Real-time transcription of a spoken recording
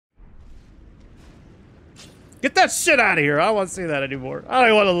Get that shit out of here. I don't want to see that anymore. I don't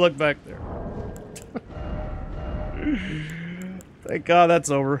even want to look back there. Thank God that's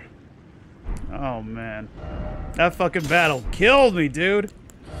over. Oh, man. That fucking battle killed me, dude.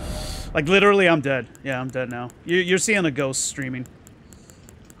 Like, literally, I'm dead. Yeah, I'm dead now. You're seeing a ghost streaming.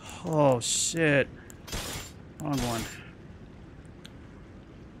 Oh, shit. Wrong one.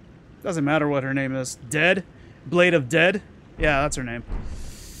 Doesn't matter what her name is. Dead? Blade of Dead? Yeah, that's her name.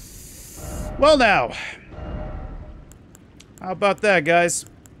 Well, now. How about that, guys?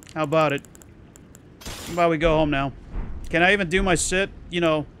 How about it? How about we go home now? Can I even do my shit? You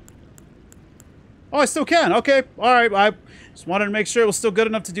know. Oh, I still can. Okay. Alright. I just wanted to make sure it was still good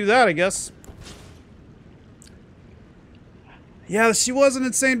enough to do that, I guess. Yeah, she was an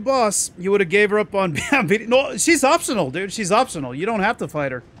insane boss. You would have gave her up on... No, she's optional, dude. She's optional. You don't have to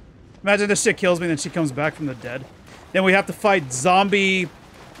fight her. Imagine this shit kills me and then she comes back from the dead. Then we have to fight zombie...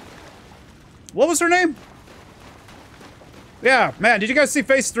 What was her name? Yeah, man. Did you guys see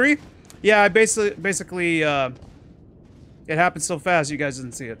Phase 3? Yeah, I basically it happened so fast you guys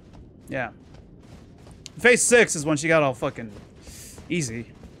didn't see it. Yeah. Phase 6 is when she got all fucking easy.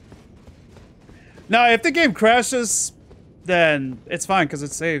 Now, if the game crashes, then it's fine because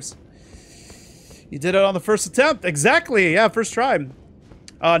it saves. You did it on the first attempt. Exactly. Yeah, first try.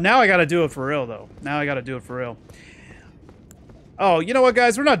 Now I gotta do it for real, though. Now I gotta do it for real. Oh, you know what,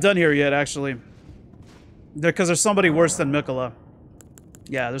 guys? We're not done here yet, actually. Because there's somebody worse than Mikola.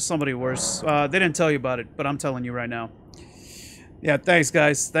 Yeah, there's somebody worse. They didn't tell you about it, but I'm telling you right now. Yeah, thanks,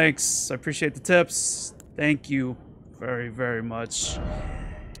 guys. Thanks. I appreciate the tips. Thank you very, very much.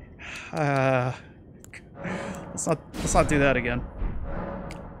 Let's not do that again.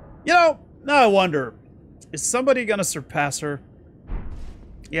 You know, now I wonder, is somebody gonna surpass her?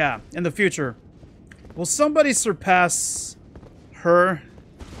 Yeah, in the future. Will somebody surpass her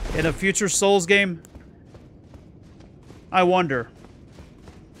in a future Souls game? I wonder.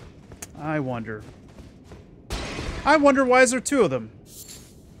 I wonder. I wonder why is there two of them?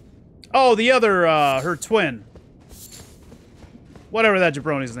 Oh, the other, her twin. Whatever that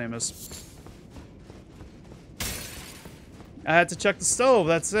jabroni's name is. I had to check the stove,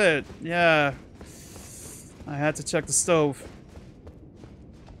 that's it. Yeah. I had to check the stove.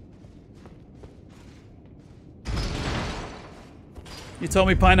 You told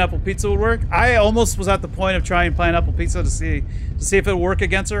me pineapple pizza would work? I almost was at the point of trying pineapple pizza to see if it would work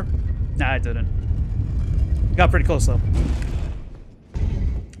against her. Nah, it didn't. Got pretty close though.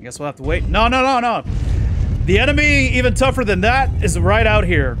 I guess we'll have to wait. No. The enemy, even tougher than that, is right out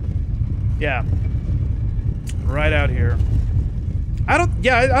here. Yeah. Right out here. I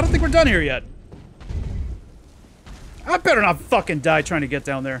don't think we're done here yet. I better not fucking die trying to get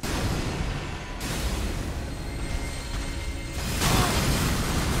down there.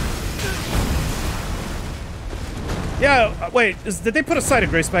 Yeah, wait, did they put a site of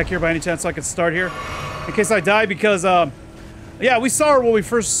grace back here by any chance so I could start here? In case I die, because, yeah, we saw her when we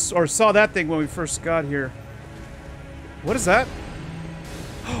first, or saw that thing when we first got here. What is that?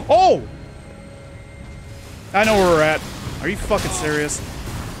 Oh! I know where we're at. Are you fucking serious?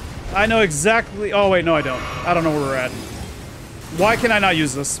 I know exactly, oh wait, no I don't. I don't know where we're at. Why can I not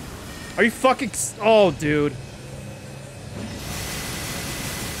use this? Are you fucking, oh dude.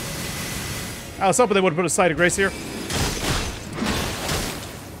 I was hoping they would have put a site of grace here.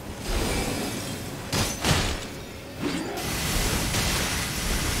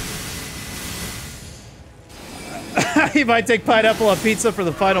 He might take pineapple on pizza for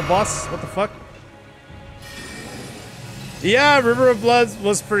the final boss. What the fuck? Yeah, River of Bloods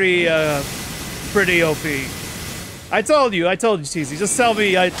was pretty OP. I told you, Cheesy. Just tell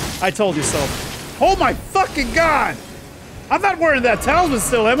me I told you so. Oh my fucking god! I'm not wearing that talisman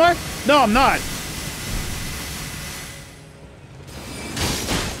still, am I? No, I'm not.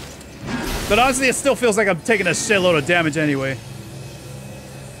 But honestly, it still feels like I'm taking a shitload of damage anyway.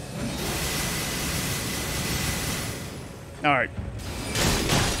 Alright.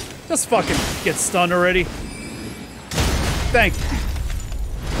 Just fucking get stunned already. Thank you.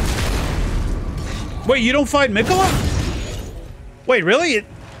 Wait, you don't fight Mikola? Wait, really?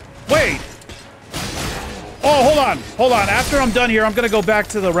 Wait. Oh, hold on. Hold on. After I'm done here, I'm gonna go back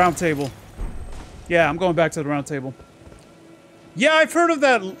to the round table. Yeah, I'm going back to the round table. Yeah, I've heard of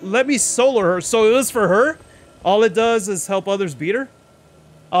that. Let me solo her. So it was for her? All it does is help others beat her?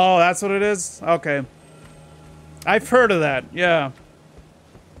 Oh, that's what it is? Okay. I've heard of that, yeah.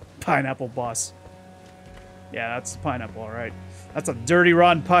 Pineapple boss. Yeah, that's pineapple, alright. That's a dirty,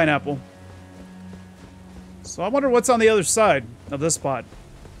 rotten pineapple. So I wonder what's on the other side of this spot.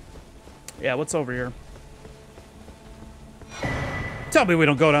 Yeah, what's over here? Tell me we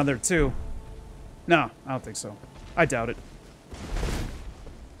don't go down there, too. No, I don't think so. I doubt it.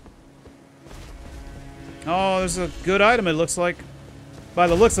 Oh, there's a good item, it looks like. By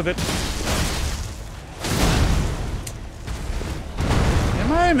the looks of it.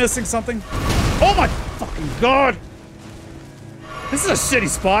 Am I missing something? Oh my fucking god! This is a shitty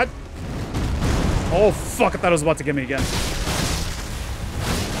spot. Oh fuck, I thought it was about to get me again.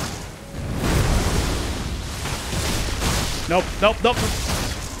 Nope, nope, nope.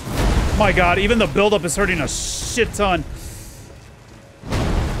 My god, even the buildup is hurting a shit ton.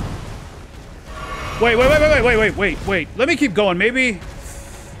 Wait. Let me keep going. Maybe.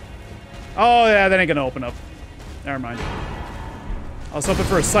 Oh, yeah, that ain't gonna open up. Never mind. I was hoping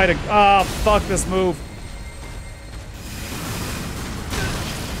for a sight of. Ah, fuck this move.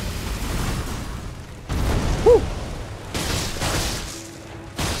 Whew.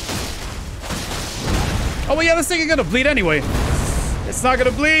 Oh, well, yeah, this thing is gonna bleed anyway. It's not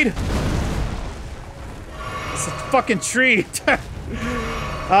gonna bleed. It's a fucking tree.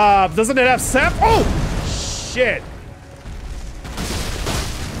 Doesn't it have sap? Oh! Shit.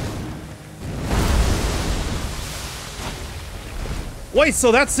 Wait,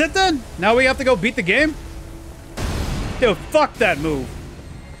 so that's it then? Now we have to go beat the game? Dude, fuck that move.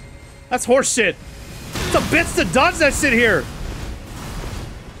 That's horseshit. It's a bitch to dodge that shit here.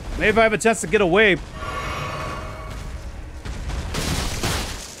 Maybe if I have a chance to get away.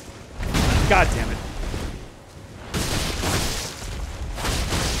 God damn it.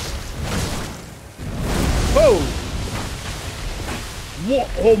 Whoa! Whoa!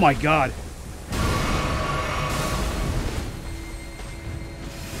 Oh my god.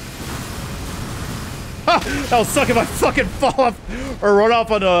 Ha! That would suck if I fucking fall off or run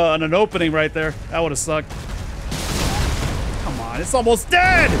off on an opening right there. That would have sucked. Come on, it's almost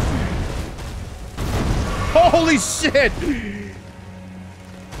dead! Holy shit!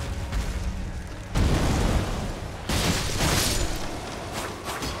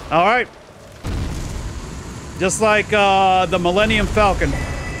 Alright. Just like the Millennium Falcon.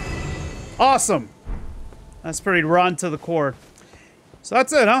 Awesome. That's pretty run to the core. So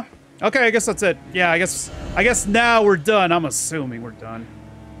that's it, huh? Okay, I guess that's it. Yeah, I guess now we're done. I'm assuming we're done.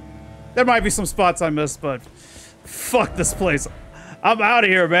 There might be some spots I missed, but fuck this place. I'm out of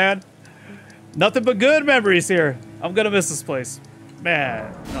here, man. Nothing but good memories here. I'm gonna miss this place.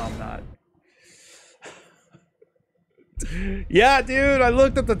 Man, no, I'm not. Yeah, dude, I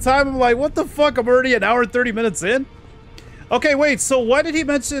looked at the time, I'm like, what the fuck? I'm already an hour and 30 minutes in? Okay, wait, so why did he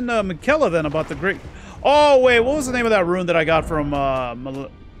mention Michaela then about the great... Oh, wait, what was the name of that rune that I got from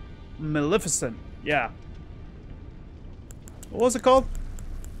Maleficent? Yeah. What was it called?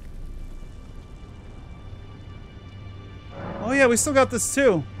 Oh, yeah, we still got this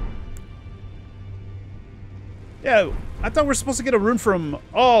too. Yeah, I thought we were supposed to get a rune from...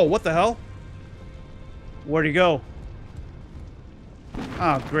 Oh, what the hell? Where'd he go?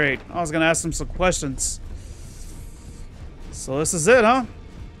 Oh, great. I was gonna ask him some questions. So this is it, huh?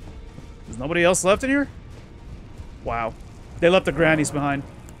 There's nobody else left in here? Wow. They left the grannies behind.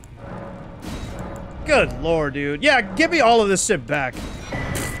 Good lord, dude. Yeah, give me all of this shit back.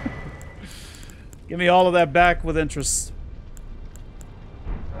 Give me all of that back with interest.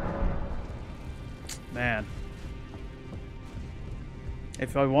 Man.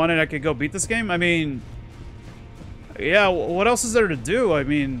 If I wanted, I could go beat this game. I mean... Yeah, what else is there to do? I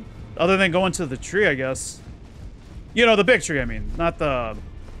mean, other than going to the tree, I guess. You know, the big tree, I mean. Not the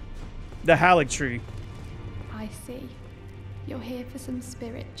Halleck tree. I see. You're here for some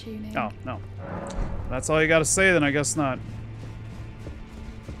spirit tuning. Oh, no. That's all you gotta say, then I guess not.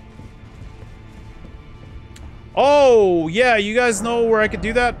 Oh, yeah, you guys know where I could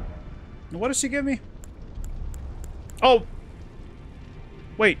do that? What does she give me? Oh.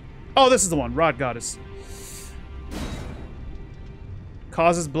 Wait. Oh, this is the one. Rod Goddess.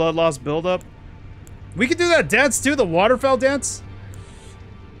 Causes blood loss buildup. We could do that dance too, the waterfowl dance.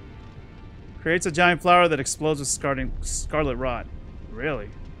 Creates a giant flower that explodes with scarlet rot. Really?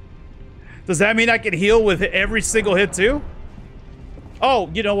 Does that mean I can heal with every single hit too? Oh,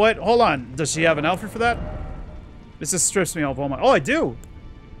 you know what? Hold on. Does she have an outfit for that? This just strips me of all my... Oh, I do.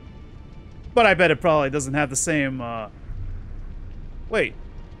 But I bet it probably doesn't have the same... Wait.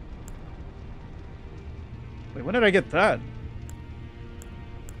 Wait, when did I get that?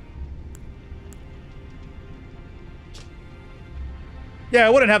 Yeah,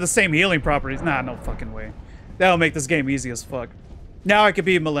 it wouldn't have the same healing properties. Nah, no fucking way. That'll make this game easy as fuck. Now I could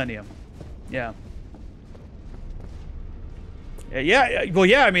be Millennium. Yeah. Well,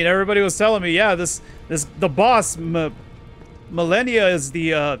 yeah, I mean, everybody was telling me, yeah, the boss, Millennia is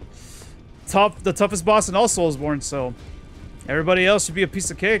the toughest boss in all Soulsborne, so everybody else should be a piece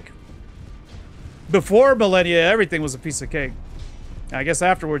of cake. Before millennia, everything was a piece of cake. I guess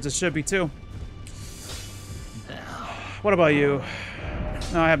afterwards it should be too. What about you?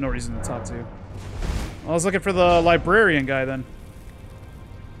 No, I have no reason to talk to you. I was looking for the librarian guy then.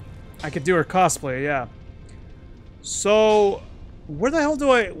 I could do her cosplay, yeah. So, where the hell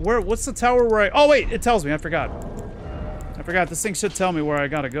do I... what's the tower where I... Oh, wait, it tells me. I forgot. I forgot. This thing should tell me where I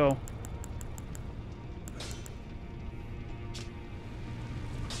gotta go.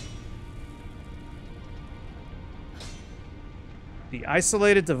 The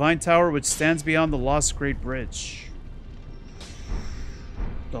isolated divine tower which stands beyond the Lost Great Bridge.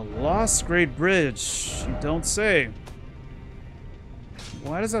 The Lost Great Bridge. You don't say.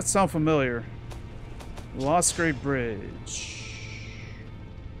 Why does that sound familiar? Lost Great Bridge.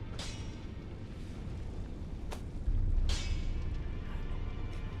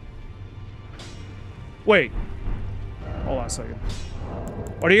 Wait. Hold on a second.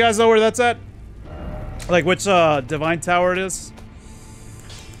 Or do you guys know where that's at? Like which divine tower it is?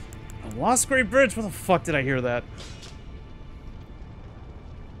 Lost Great Bridge? Where the fuck did I hear that?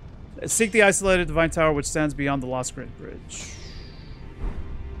 Seek the isolated divine tower which stands beyond the Lost Great Bridge.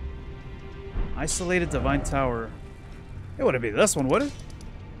 Isolated divine tower. It wouldn't be this one, would it?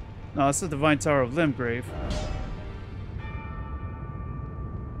 No, it's the divine tower of Limgrave.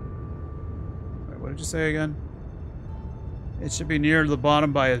 Wait, what did you say again? It should be near the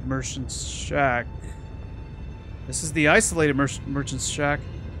bottom by a merchant's shack. This is the isolated merchant's shack.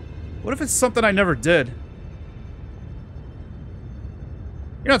 What if it's something I never did?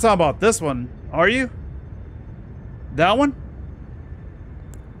 You're not talking about this one, are you? That one?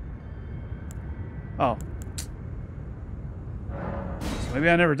 Oh. So maybe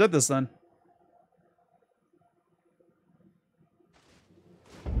I never did this then.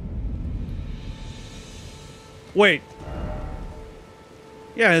 Wait.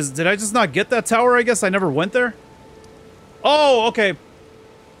 Yeah, did I just not get that tower? I guess I never went there? Oh, okay.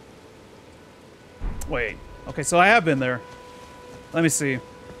 Wait. Okay, so I have been there. Let me see.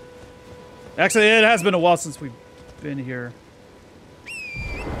 Actually, it has been a while since we've been here.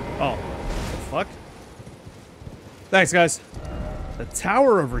 Oh. The fuck? Thanks, guys. The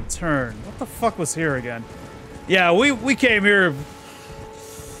Tower of Return. What the fuck was here again? Yeah, we came here...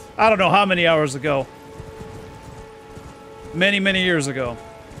 I don't know how many hours ago. Many, many years ago.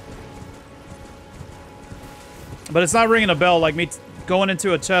 But it's not ringing a bell like me going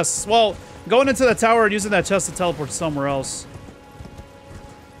into a chest. Well, going into the tower and using that chest to teleport somewhere else.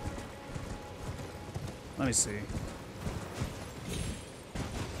 Let me see.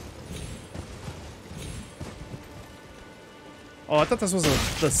 Oh, I thought this was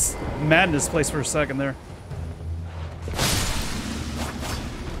this madness place for a second there.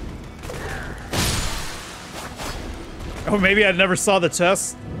 Or maybe I never saw the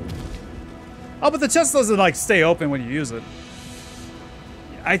chest. Oh, but the chest doesn't, like, stay open when you use it.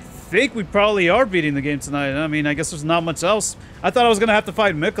 I think we probably are beating the game tonight. I mean, I guess there's not much else. I thought I was gonna have to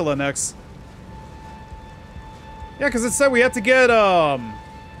fight Mikola next. Yeah, because it said we had to get,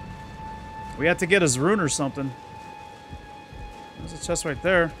 we had to get his rune or something. There's a chest right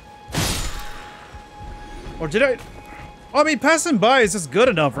there. Or did I... Oh, I mean, passing by is just good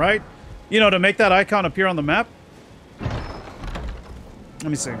enough, right? You know, to make that icon appear on the map. Let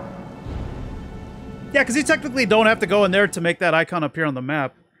me see. Yeah, because you technically don't have to go in there to make that icon appear on the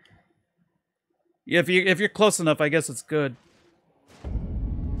map. If you're close enough, I guess it's good.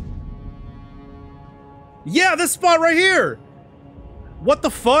 Yeah, this spot right here! What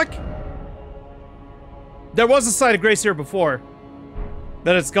the fuck? There was a site of grace here before.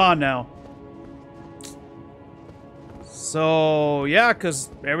 But it's gone now. So, yeah,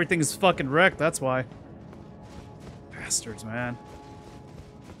 because everything is fucking wrecked, that's why. Bastards, man.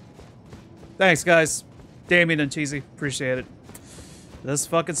 Thanks, guys. Damien and Cheesy. Appreciate it. This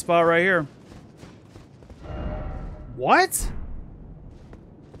fucking spot right here. What?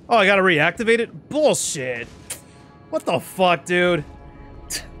 Oh, I gotta reactivate it? Bullshit. What the fuck, dude?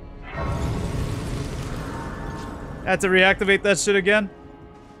 Had to reactivate that shit again?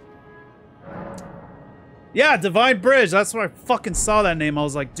 Yeah, Divine Bridge. That's where I fucking saw that name. I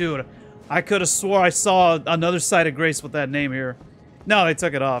was like, dude, I could have swore I saw another site of grace with that name here. No, they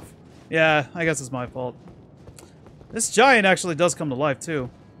took it off. Yeah, I guess it's my fault. This giant actually does come to life, too.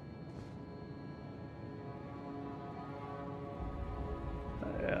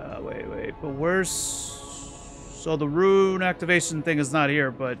 Wait. But where's... So the rune activation thing is not here,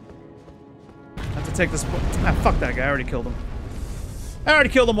 but... I have to take this... Ah, fuck that guy. I already killed him. I already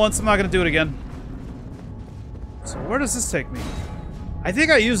killed him once. I'm not gonna do it again. So where does this take me? I think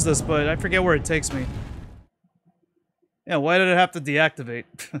I used this, but I forget where it takes me. Yeah, why did it have to deactivate?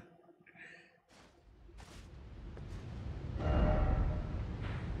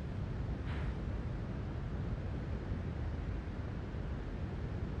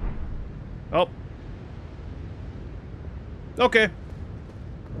 Oh. Okay.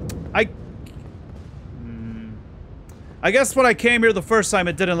 I guess when I came here the first time,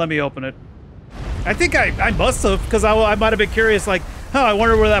 it didn't let me open it. I think I must have, because I might have been curious, like, huh, I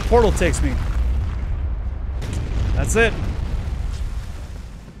wonder where that portal takes me. That's it.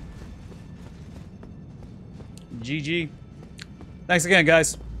 GG. Thanks again,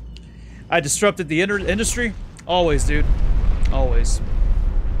 guys. I disrupted the industry. Always, dude. Always.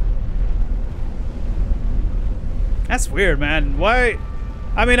 That's weird, man. Why?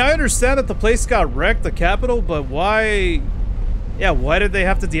 I mean, I understand that the place got wrecked, the capital, but why... Yeah, why did they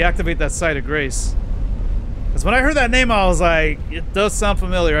have to deactivate that site of grace? Because when I heard that name, I was like, it does sound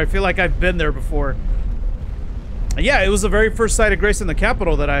familiar. I feel like I've been there before. And yeah, it was the very first site of grace in the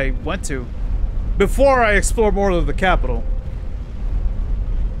capital that I went to. Before I explored more of the capital.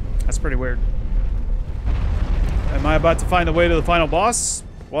 That's pretty weird. Am I about to find a way to the final boss?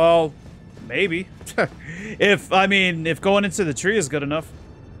 Well, maybe. if going into the tree is good enough.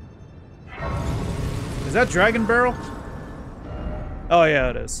 Is that Dragon Barrel? Oh yeah,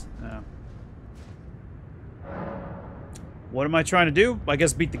 it is. Yeah. What am I trying to do? I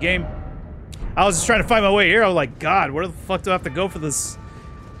guess beat the game. I was just trying to find my way here. I was like, God, where the fuck do I have to go for this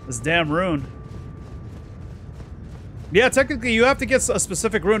damn rune? Yeah, technically you have to get a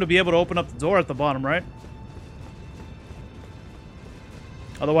specific rune to be able to open up the door at the bottom, right?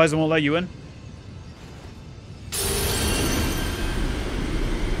 Otherwise it won't let you in.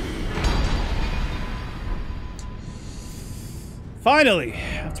 Finally,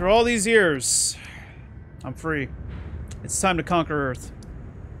 after all these years, I'm free. It's time to conquer Earth.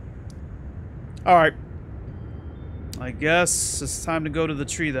 Alright. I guess it's time to go to the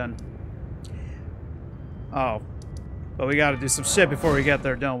tree then. Oh. But we gotta do some shit before we get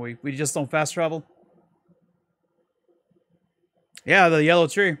there, don't we? We just don't fast travel. Yeah, the yellow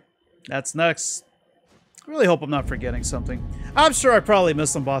tree. That's next. I really hope I'm not forgetting something. I'm sure I probably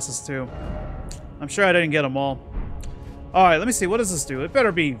missed some bosses too. I'm sure I didn't get them all. Alright, let me see. What does this do? It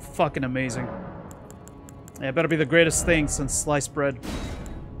better be fucking amazing. Yeah, it better be the greatest thing since sliced bread.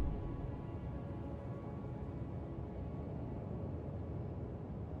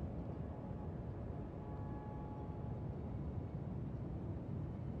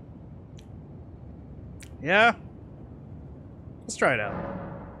 Yeah? Let's try it out.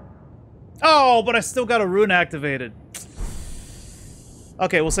 Oh, but I still got a rune activated.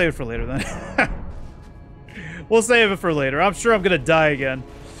 Okay, we'll save it for later then. We'll save it for later. I'm sure I'm gonna die again.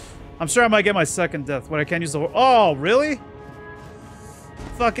 I'm sure I might get my second death when I can't use the... Oh, really?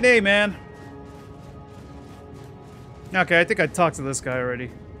 Fucking A, man. Okay, I think I talked to this guy already.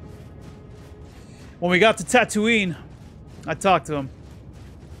 When we got to Tatooine, I talked to him.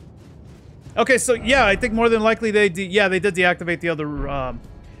 Okay, so yeah, I think more than likely they did deactivate the other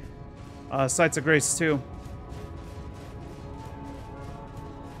sites of grace too.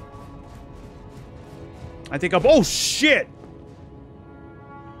 I think I'm... Oh, shit!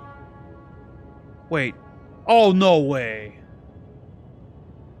 Wait. Oh, no way.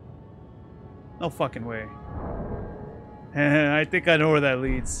 No fucking way. I think I know where that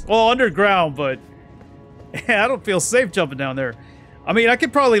leads. Well, underground, but... I don't feel safe jumping down there. I mean, I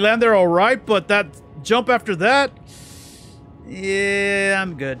could probably land there alright, but that jump after that... Yeah,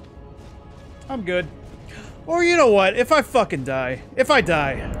 I'm good. I'm good. Or you know what? If I fucking die... If I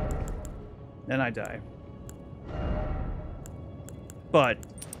die... Then I die. But...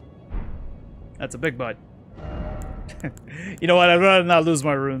 That's a big but. You know what? I'd rather not lose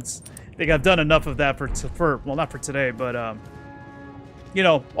my runes. I think I've done enough of that for well, not for today, but, you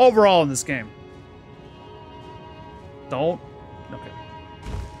know, overall in this game. Don't. Okay.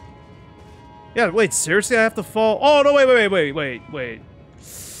 Yeah, wait, seriously? I have to fall? Oh, no, wait.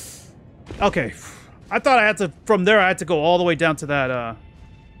 Okay. I thought I had to, from there, I had to go all the way down to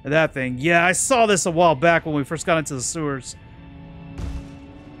that thing. Yeah, I saw this a while back when we first got into the sewers.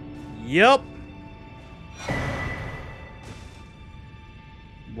 Yep.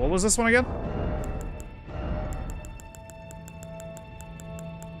 What was this one again?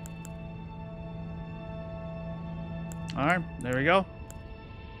 Alright, there we go.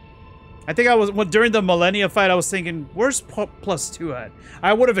 I think I was... during the Millennia fight, I was thinking, where's +2 at?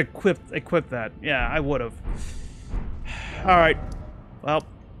 I would have equipped that. Yeah, I would have. Alright. Well,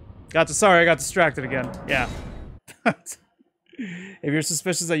 sorry, I got distracted again. Yeah. If you're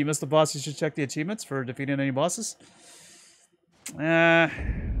suspicious that you missed a boss, you should check the achievements for defeating any bosses. Well,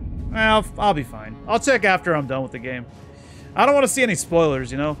 I'll be fine. I'll check after I'm done with the game. I don't want to see any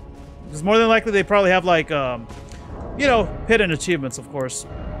spoilers, you know? Because more than likely they probably have, like, you know, hidden achievements, of course.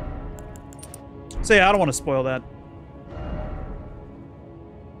 So yeah, I don't want to spoil that.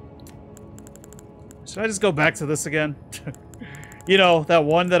 Should I just go back to this again? You know, that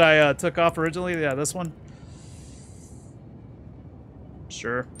one that I took off originally? Yeah, this one?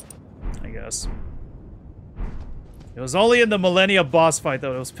 Sure. I guess. It was only in the Millennia boss fight,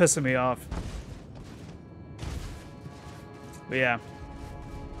 though. It was pissing me off. But yeah.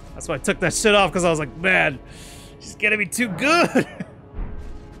 That's why I took that shit off, because I was like, man, she's getting me too good.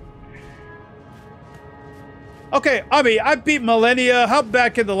 Okay, I mean, I beat Millennia. How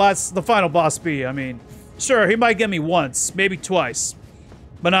bad can the final boss be? I mean, sure, he might get me once, maybe twice,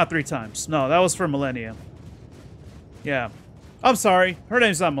 but not 3 times. No, that was for Millennia. Yeah. I'm sorry. Her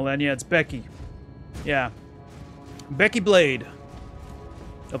name's not Millennia, it's Becky. Yeah. Becky Blade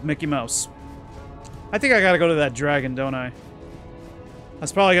of Mickey Mouse. I think I gotta go to that dragon, don't I?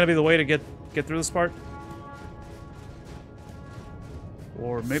 That's probably gonna be the way to get through this part.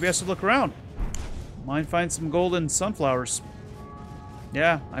 Or maybe I should look around. Might find some golden sunflowers.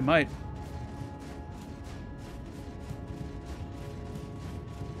 Yeah, I might.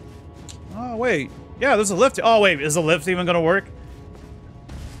 Oh, wait. Yeah, there's a lift. Oh, wait. Is the lift even going to work?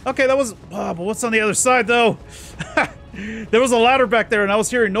 Okay, that was... Oh, but what's on the other side, though? There was a ladder back there, and I was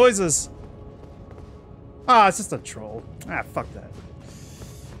hearing noises. Ah, it's just a troll. Ah, fuck that.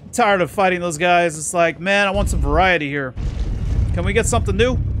 I'm tired of fighting those guys. It's like, man, I want some variety here. Can we get something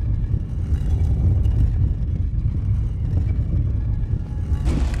new?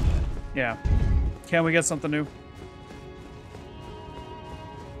 Yeah. Can we get something new?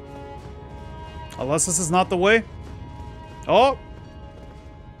 Unless this is not the way. Oh!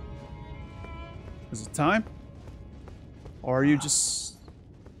 Is it time? Or are you just...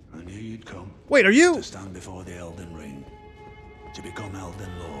 I knew you'd come. Wait, are you... To stand before the Elden Ring. To become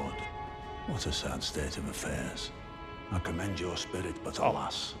Elden Lord. What a sad state of affairs. I commend your spirit, but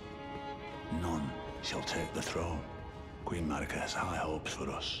alas, none shall take the throne. Queen Marika has high hopes for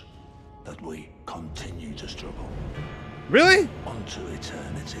us. That we continue to struggle. Really? Unto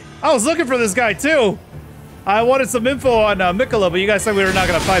eternity. I was looking for this guy too. I wanted some info on Mikola, but you guys said we were not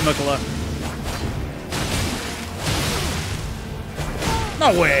going to fight Mikola.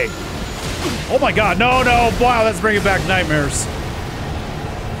 No way. Oh my god, no, no. Wow, that's bringing back nightmares.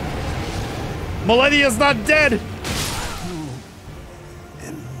 Millennia's not dead.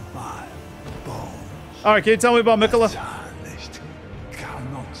 In my bones. Alright, can you tell me about Mikola?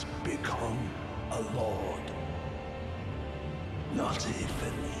 Not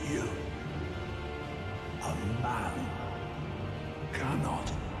even you. A man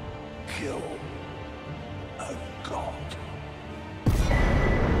cannot kill a god.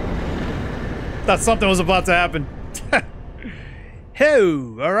 Thought something was about to happen.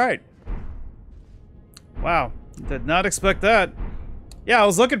 Ho! Alright. Wow. Did not expect that. Yeah, I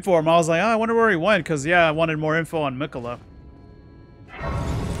was looking for him. I was like, oh, I wonder where he went, because, yeah, I wanted more info on Mikola.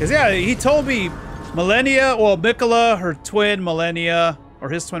 Because, yeah, he told me Millennia, well, Mikola, her twin Millennia, or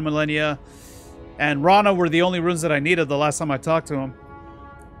his twin Millennia, and Rana were the only runes that I needed the last time I talked to him.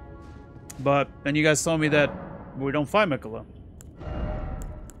 But then you guys told me that we don't find Mikola.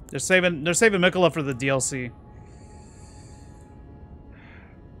 They're saving Mikola for the DLC.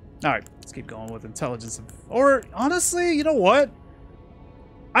 Alright, let's keep going with intelligence. Or, honestly, you know what?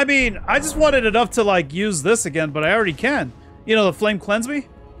 I mean, I just wanted enough to, like, use this again, but I already can. You know, the Flame Cleanse Me?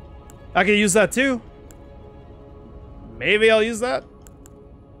 I can use that too. Maybe I'll use that.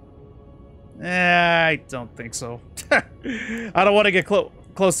 I don't think so. I don't want to get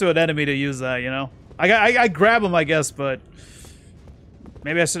close to an enemy to use that, you know? I grab him, I guess, but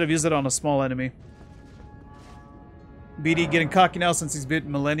maybe I should have used it on a small enemy. BD getting cocky now since he's beat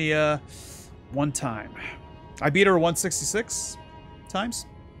Millennia 1 time. I beat her 166 times?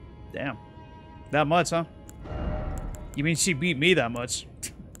 Damn. That much, huh? You mean she beat me that much?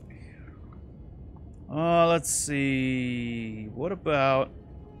 Let's see. What about...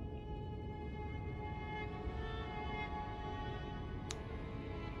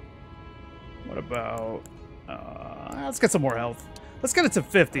 let's get some more health. Let's get it to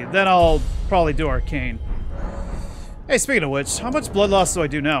 50. Then I'll probably do Arcane. Hey, speaking of which, how much blood loss do I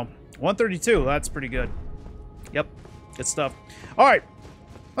do now? 132. That's pretty good. Yep. Good stuff. Alright.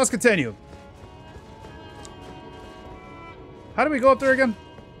 Let's continue. How do we go up there again?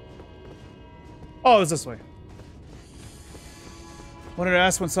 Oh, it was this way. Wanted to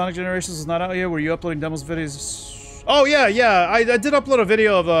ask when Sonic Generations was not out yet, were you uploading demos videos? Oh, yeah, yeah. I did upload a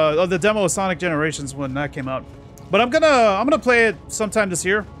video of the demo of Sonic Generations when that came out. But I'm gonna play it sometime this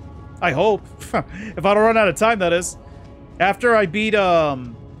year. I hope. If I don't run out of time, that is. After I beat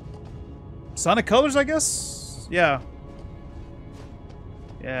Sonic Colors, I guess? Yeah.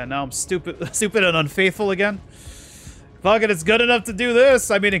 Yeah, now I'm stupid and unfaithful again. Fuck it, it's good enough to do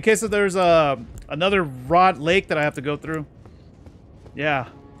this. I mean, in case if there's another rot lake that I have to go through. Yeah.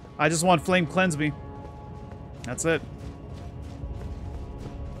 I just want flame cleanse me. That's it.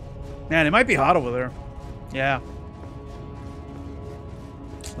 Man, it might be hot over there. Yeah.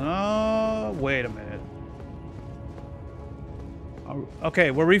 Wait a minute.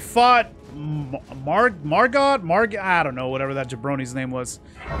 Okay, where we fought Margot? I don't know, whatever that jabroni's name was.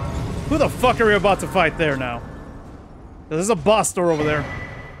 Who the fuck are we about to fight there now? There's a boss door over there.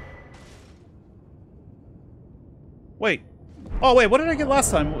 Wait. Oh, wait, what did I get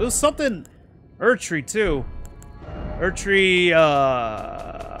last time? It was something... Erdtree, too. Erdtree,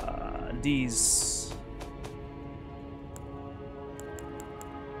 D's.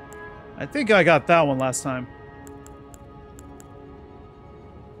 I think I got that one last time.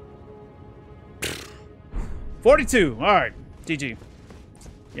 $42. Alright. GG.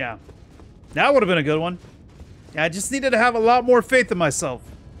 Yeah. That would have been a good one. Yeah, I just needed to have a lot more faith in myself.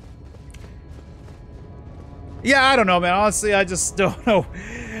 Yeah, I don't know, man. Honestly, I just don't know.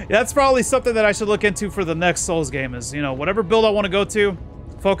 That's probably something that I should look into for the next Souls game is, you know, whatever build I want to go to,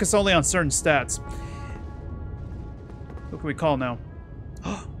 focus only on certain stats. Who can we call now?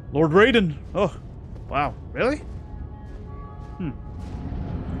 Lord Raiden. Oh, wow. Really?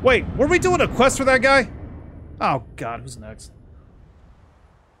 Wait, were we doing a quest for that guy? Oh, God, who's next?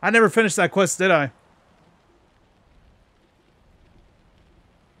 I never finished that quest, did I?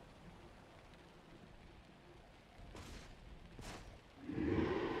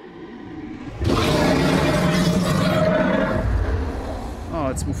 Oh,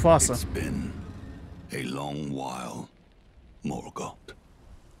 it's Mufasa. It's been a long while, Morgoth.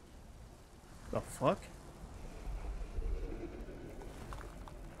 The fuck?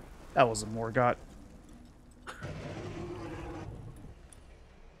 That wasn't Morgoth.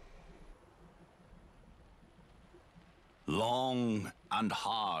 Long and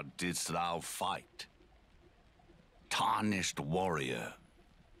hard didst thou fight, tarnished warrior,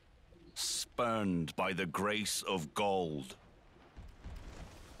 spurned by the grace of gold.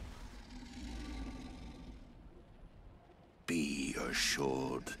 Be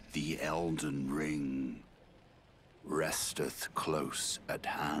assured the Elden Ring resteth close at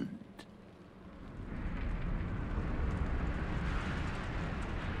hand.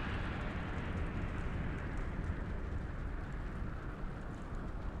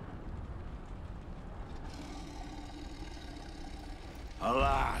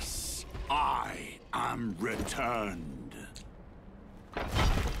 Alas, I am returned. I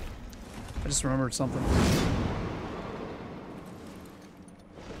just remembered something.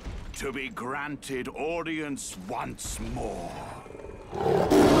 To be granted audience once more.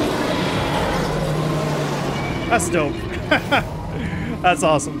 That's dope. That's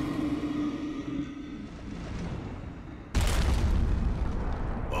awesome.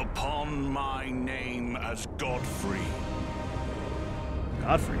 Upon my name as Godfrey,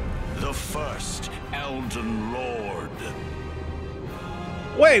 Godfrey. the first Elden Lord.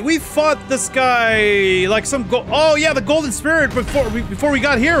 Wait, we fought this guy like some oh yeah, the Golden Spirit before we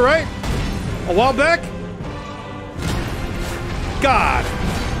got here, right? A while back? God.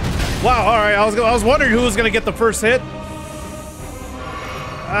 Wow, alright, I was wondering who was gonna get the first hit.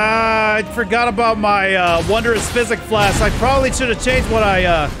 I forgot about my wondrous physic flask. I probably should have changed what I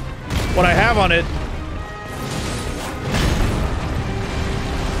have on it.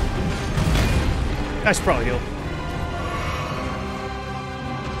 I should probably heal.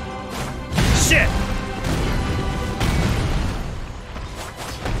 Shit!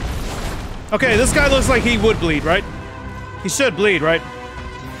 Okay, this guy looks like he would bleed, right? He should bleed, right?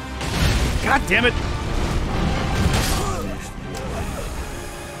 God damn it.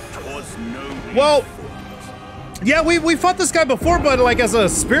 Well, yeah, we fought this guy before, but like as a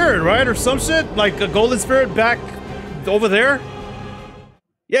spirit, right? Or some shit? Like a golden spirit back over there?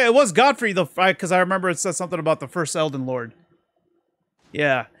 Yeah, it was Godfrey, because I remember it said something about the first Elden Lord.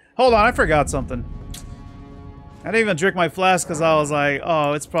 Yeah. Hold on, I forgot something. I didn't even drink my flask because I was like,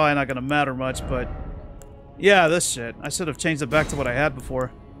 oh, it's probably not going to matter much, but... Yeah, this shit. I should have changed it back to what I had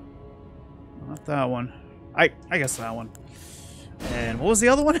before. Not that one. I guess that one. And what was the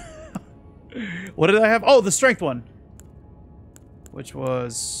other one? What did I have? Oh, the strength one. Which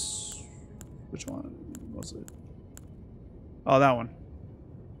was... Which one was it? Oh, that one.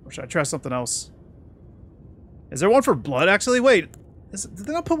 Or should I try something else? Is there one for blood, actually? Wait. Did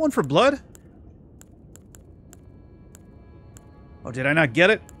they not put one for blood? Oh, did I not get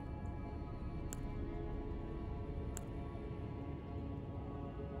it?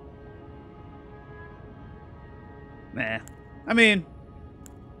 Nah. I mean...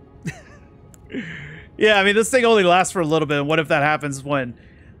 Yeah, I mean, this thing only lasts for a little bit. And what if that happens when,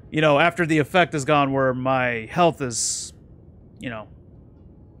 you know, after the effect is gone where my health is, you know,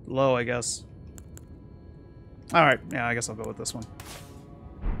 low, I guess. Alright, yeah, I guess I'll go with this one.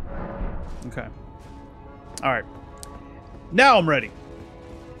 Okay. Alright. Now I'm ready.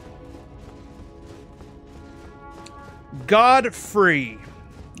 Godfrey.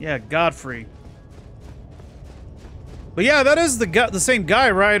 Yeah, Godfrey. But yeah, that is the same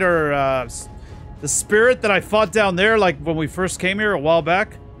guy, right? Or the spirit that I fought down there, like when we first came here a while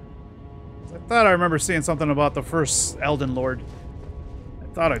back. I thought I remember seeing something about the first Elden Lord. I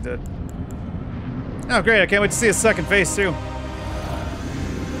thought I did. Oh, great! I can't wait to see his second face too.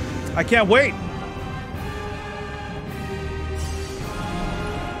 I can't wait.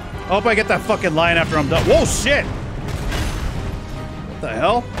 I hope I get that fucking line after I'm done. Whoa, shit! What the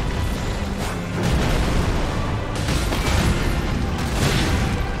hell?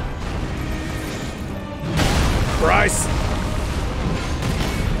 Christ.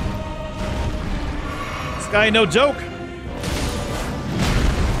 This guy ain't no joke.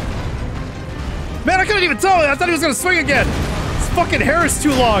 Man, I couldn't even tell. I thought he was gonna swing again. His fucking hair is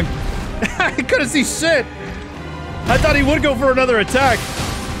too long. I couldn't see shit. I thought he would go for another attack.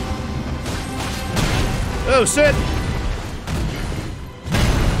 Oh, shit.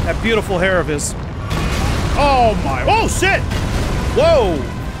 That beautiful hair of his. Oh, my. Oh, shit. Whoa.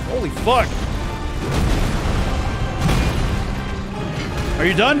 Holy fuck. Are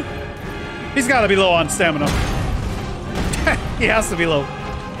you done? He's got to be low on stamina. He has to be low.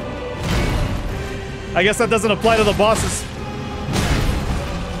 I guess that doesn't apply to the bosses.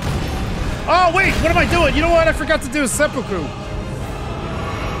 Oh, wait! What am I doing? You know what? I forgot to do a seppuku.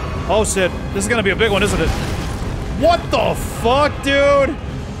 Oh, shit. This is gonna be a big one, isn't it? What the fuck, dude?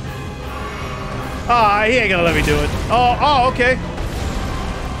 Ah, he ain't gonna let me do it. Oh, okay.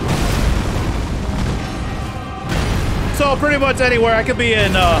 So, pretty much anywhere. I could be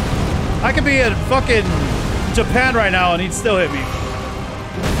in fucking Japan right now and he'd still hit me.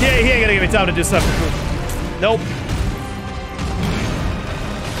 Yeah, he ain't gonna give me time to do seppuku. Nope.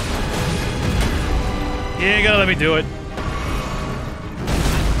 He ain't gonna let me do it.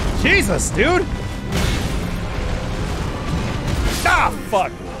 Jesus, dude! Ah,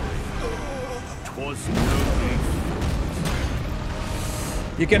 fuck!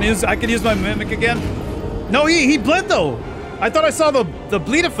 You can use. I can use my mimic again. No, he bled though. I thought I saw the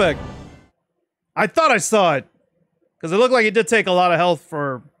bleed effect. I thought I saw it because it looked like he did take a lot of health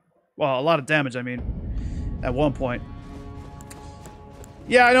for, well, a lot of damage. I mean, at one point.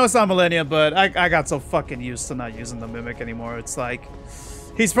 Yeah, I know it's not Millennia, but I got so fucking used to not using the Mimic anymore. It's like,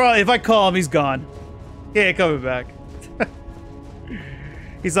 he's probably, if I call him, he's gone. He ain't coming back.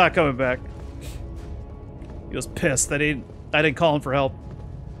 He's not coming back. He was pissed that I didn't call him for help.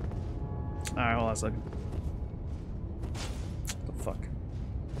 Alright, hold on a second. What the fuck?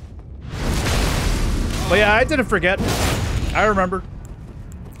 But yeah, I didn't forget. I remember.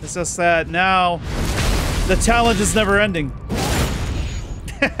 It's just that now the challenge is never ending.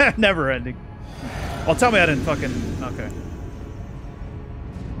 Never ending. Well, tell me I didn't fucking... Okay.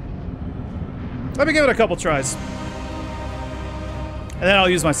 Let me give it a couple tries. And then I'll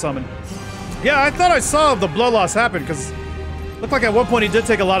use my summon. Yeah, I thought I saw the blood loss happen, because it looked like at one point he did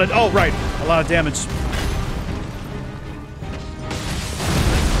take a lot of... Oh, right. A lot of damage.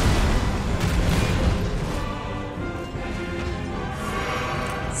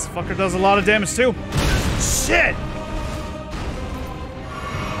 This fucker does a lot of damage, too. Shit!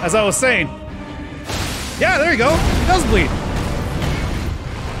 As I was saying. Yeah, there you go. He does bleed.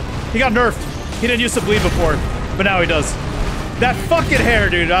 He got nerfed. He didn't used to bleed before, but now he does. That fucking hair,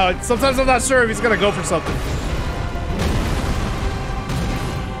 dude. Sometimes I'm not sure if he's gonna go for something.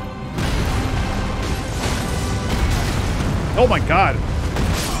 Oh my god.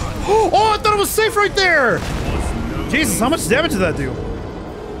 Oh, I thought it was safe right there! Jesus, how much damage did that do?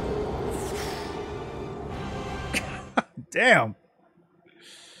 Damn.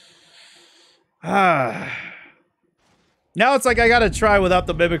 Now it's like I gotta try without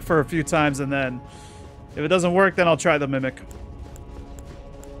the Mimic for a few times, and then if it doesn't work, then I'll try the Mimic.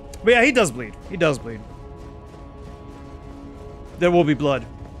 But yeah, he does bleed. He does bleed. There will be blood.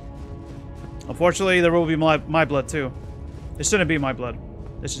 Unfortunately, there will be my blood too. It shouldn't be my blood.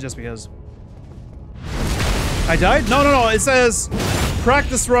 It should just be his. I died? No, no, no. It says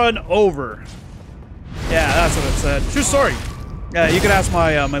practice run over. Yeah, that's what it said. True story. Yeah, you can ask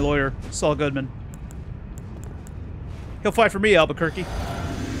my my lawyer, Saul Goodman. He'll fight for me, Albuquerque.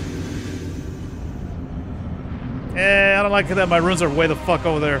 I don't like that my runes are way the fuck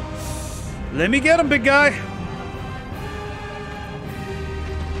over there. Let me get him, big guy.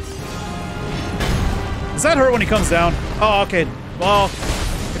 Does that hurt when he comes down? Oh, okay. Well,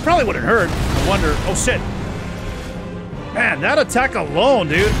 it probably wouldn't hurt. I wonder. Oh, shit. Man, that attack alone,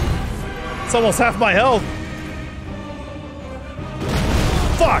 dude. It's almost half my health.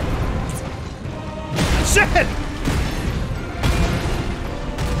 Fuck. Shit.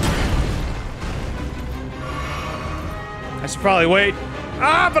 I should probably wait.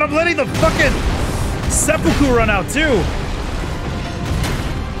 Ah, but I'm letting the fucking seppuku run out, too.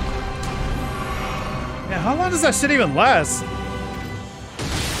 Yeah, how long does that shit even last?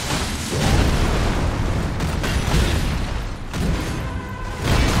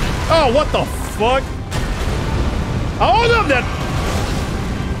 Oh, what the fuck? Oh, no, that.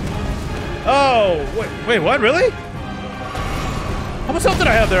 Oh, wait, what? Really? How much health did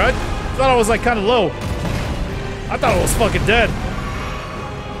I have there? I thought I was like kind of low. I thought I was fucking dead.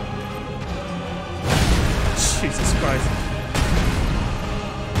 Jesus Christ.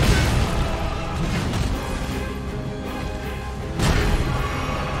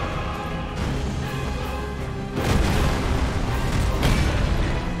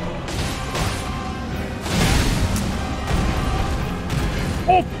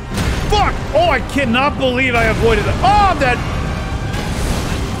 Oh, fuck! Oh, I cannot believe I avoided that. Oh, I'm dead!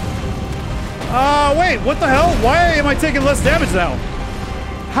 Wait, what the hell? Why am I taking less damage now?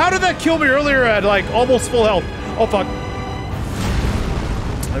 How did that kill me earlier at, like, almost full health? Oh, fuck.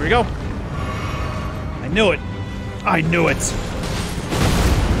 There we go. I knew it. I knew it.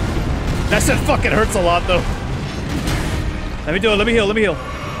 That shit fucking hurts a lot, though. Let me do it. Let me heal. Let me heal.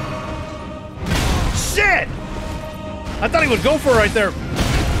 Shit! I thought he would go for it right there.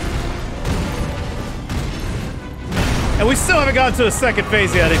 And we still haven't gotten to a second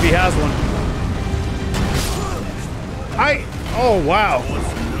phase yet, if he has one. Oh, wow.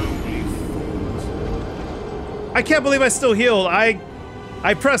 I can't believe I still healed. I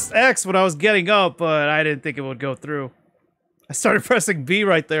pressed X when I was getting up, but I didn't think it would go through. I started pressing B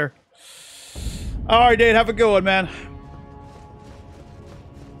right there. Alright, Dave, have a good one, man.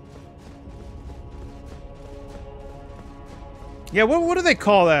 Yeah, what do they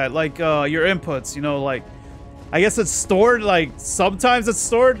call that? Like, your inputs, you know, like... I guess it's stored, like, sometimes it's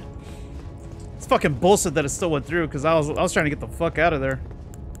stored? It's fucking bullshit that it still went through, because I was trying to get the fuck out of there.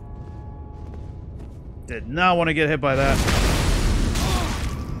 Did not want to get hit by that.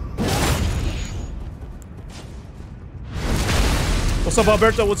 What's up,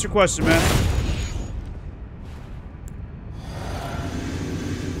 Alberto? What's your question, man?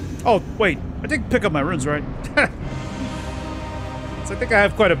 Oh, wait. I did pick up my runes, right? So I think I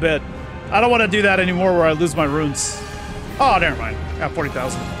have quite a bit. I don't want to do that anymore where I lose my runes. Oh, never mind. I got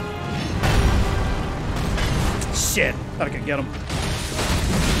 40,000. Shit. Thought I could get them.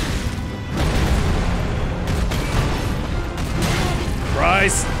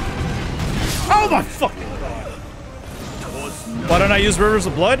 Christ. Oh my fucking god. Why don't I use Rivers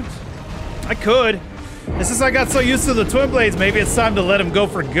of Blood? I could. It's just I got so used to the Twin Blades, maybe it's time to let him go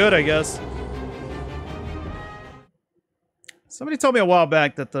for good, I guess. Somebody told me a while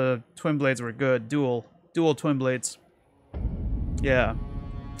back that the Twin Blades were good. Dual Twin Blades. Yeah.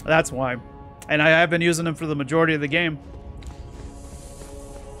 That's why. And I have been using them for the majority of the game.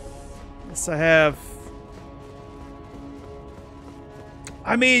 Yes, I have.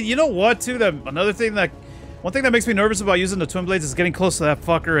 I mean, you know what, too? One thing that makes me nervous about using the Twin Blades is getting close to that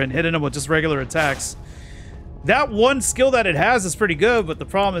fucker and hitting him with just regular attacks. That one skill that it has is pretty good, but the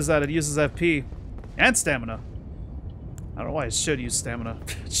problem is that it uses FP and stamina. I don't know why it should use stamina.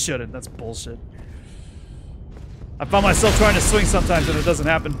 It shouldn't. That's bullshit. I found myself trying to swing sometimes and it doesn't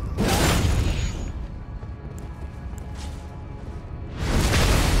happen.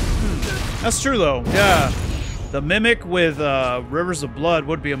 That's true, though. Yeah. The Mimic with Rivers of Blood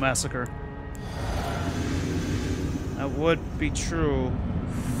would be a massacre. That would be true.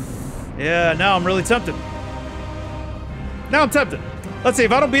 Yeah, now I'm really tempted. Now I'm tempted. Let's see,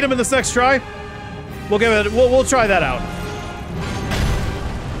 if I don't beat him in this next try, we'll try that out.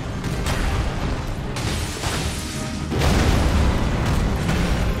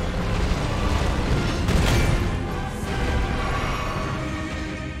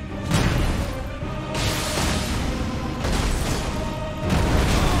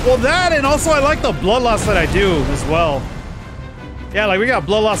 Well, that, and also I like the blood loss that I do as well. Yeah, like we got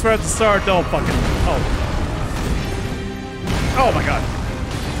blood loss right at the start. Don't fucking... Oh. Oh my god.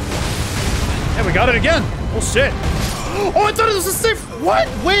 Yeah, we got it again. Oh shit. Oh, I thought it was a safe... What?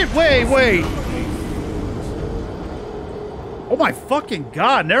 Wait. Oh my fucking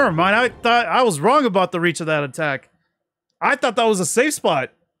god. Never mind. I thought I was wrong about the reach of that attack. I thought that was a safe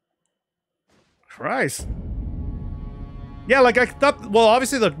spot. Christ. Yeah, like I thought, well,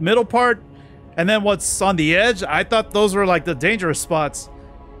 obviously the middle part And then what's on the edge? I thought those were like the dangerous spots.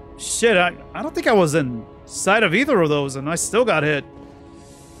 Shit, I don't think I was inside of either of those, and I still got hit.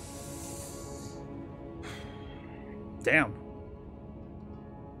 Damn.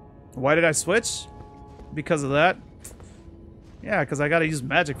 Why did I switch? Because of that? Yeah, because I gotta use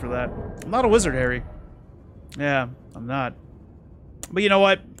magic for that. I'm not a wizard, Harry. Yeah, I'm not. But you know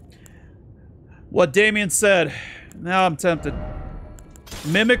what? What Damien said. Now I'm tempted.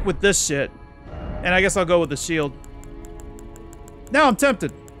 Mimic with this shit. And I guess I'll go with the shield. Now I'm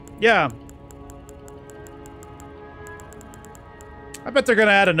tempted. Yeah. I bet they're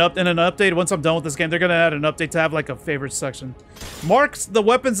gonna add in an update once I'm done with this game. They're gonna add an update to have like a favorite section. Marks the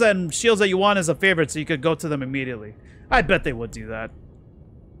weapons and shields that you want as a favorite so you could go to them immediately. I bet they would do that.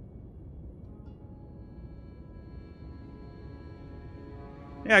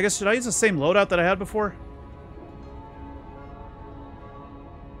 Yeah, I guess should I use the same loadout that I had before?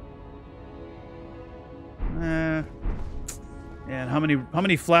 And how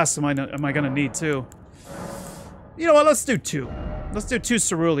many flasks am I gonna need too? You know what? Let's do 2. Let's do 2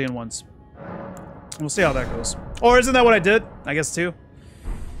 cerulean ones. We'll see how that goes. Or isn't that what I did? I guess 2.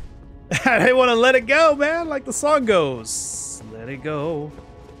 I didn't want to let it go, man. Like the song goes, let it go.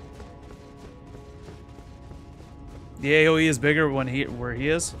 The AOE is bigger when where he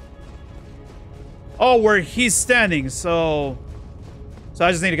is. Oh, where he's standing. So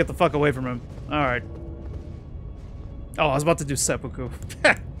I just need to get the fuck away from him. All right. Oh, I was about to do seppuku.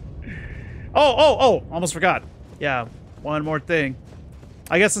 Oh! Almost forgot. Yeah, one more thing.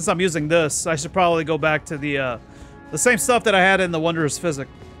 I guess since I'm using this, I should probably go back to the same stuff that I had in the Wondrous Physic.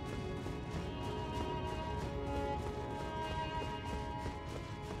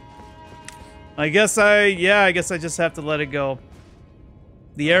 I guess I just have to let it go.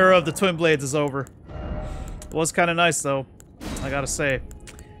 The era of the twin blades is over. It was kind of nice though, I gotta say.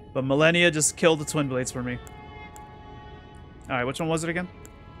 But Millennia just killed the twin blades for me. Alright, which one was it again?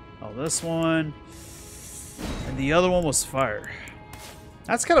 Oh, this one. And the other one was fire.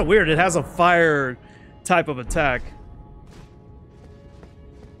 That's kind of weird. It has a fire type of attack.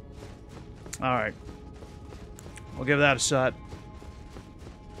 Alright. We'll give that a shot.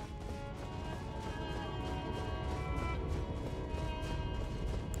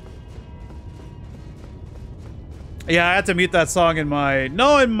 Yeah, I had to mute that song in my...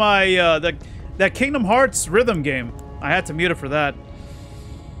 No, in my... that Kingdom Hearts rhythm game. I had to mute it for that.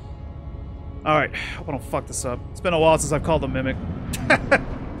 Alright, hope I don't fuck this up. It's been a while since I've called the Mimic.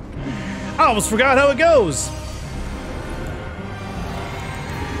 I almost forgot how it goes!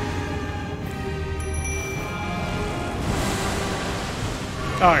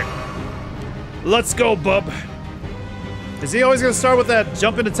 Alright. Let's go, bub. Is he always gonna start with that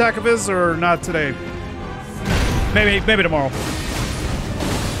jumping attack of his, or not today? Maybe tomorrow.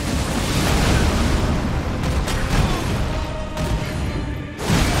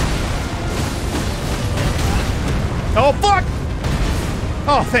 Oh, fuck!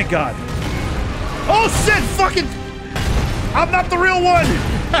 Oh, thank God. Oh, shit! Fucking... I'm not the real one!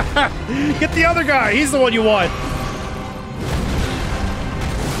 Get the other guy! He's the one you want!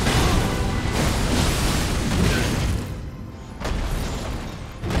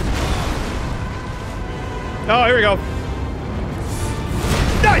 Oh, here we go.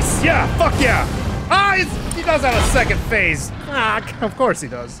 Nice! Yeah! Fuck yeah! Ah, he does have a second phase. Ah, of course he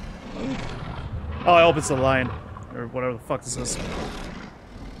does. Oh, I hope it's a lion. Or whatever the fuck this is.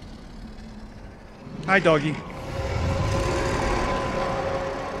 Hi, doggy.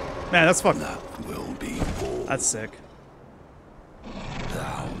 Man, that's fucking... That will be all. That's sick.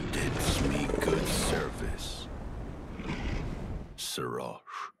 Thou didst me good service, Siraj.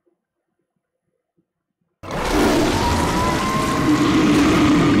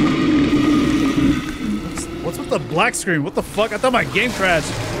 What's with the black screen? What the fuck? I thought my game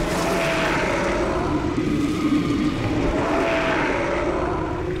crashed.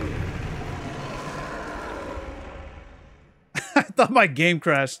 I thought my game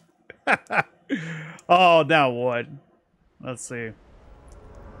crashed. Oh, now what? Let's see.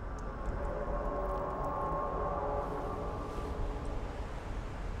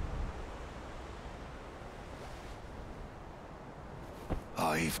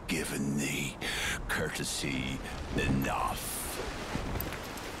 I've given thee courtesy enough.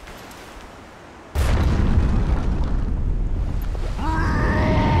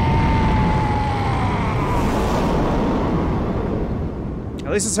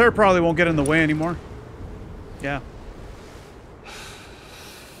 At least his hair probably won't get in the way anymore. Yeah.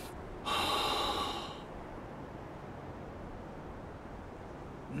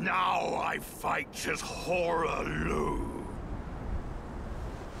 Now I fight as Horaloo.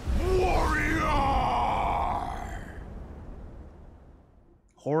 Warrior!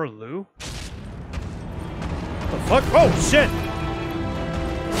 Horaloo? The fuck? Oh, shit!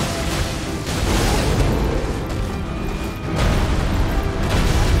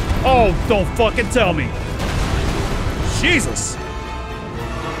 Oh, don't fucking tell me. Jesus.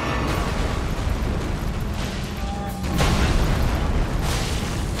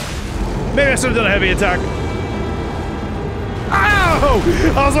 Maybe I should have done a heavy attack. Ow!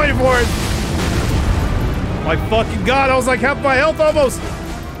 I was waiting for it. My fucking god, I was like half my health almost.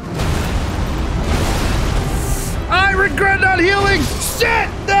 I regret not healing. Shit!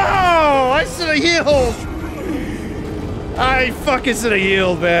 No! I should have healed. I fucking should have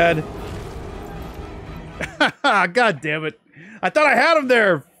healed, man. God damn it. I thought I had him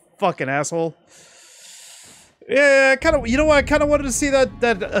there, fucking asshole. Yeah, kind of, you know what? I kind of wanted to see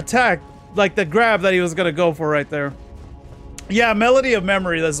that attack, like the grab that he was gonna go for right there. Yeah, Melody of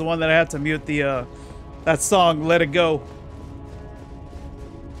Memory, that's the one that I had to mute the, that song, Let It Go.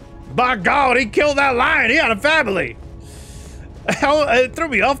 By God, he killed that lion. He had a family. It threw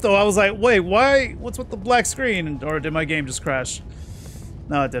me off, though. I was like, wait, why? What's with the black screen? Or did my game just crash?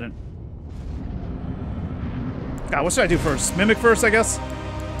 No, it didn't. God, what should I do first? Mimic first, I guess?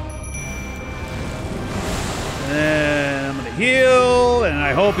 And I'm gonna heal, and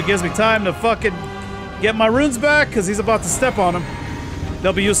I hope it gives me time to fucking get my runes back, because he's about to step on them.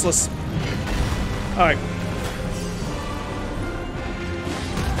 They'll be useless. Alright.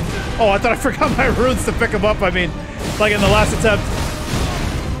 Oh, I thought I forgot my runes to pick him up, I mean, like in the last attempt.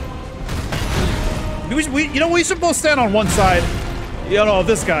 You know, we should both stand on one side, you know, of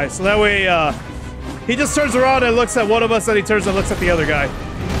this guy, so that way, he just turns around and looks at one of us, and he turns and looks at the other guy.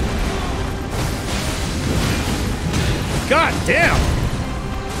 God damn!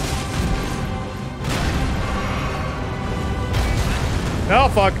 Oh,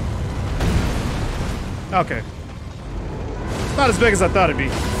 fuck. Okay. It's not as big as I thought it'd be.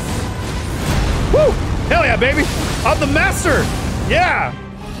 Woo! Hell yeah, baby! I'm the master! Yeah!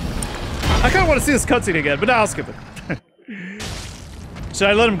 I kind of want to see this cutscene again, but now I'll skip it. Should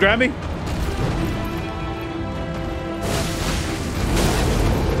I let him grab me?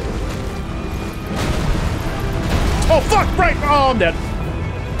 Oh, fuck! Right! Oh, I'm dead.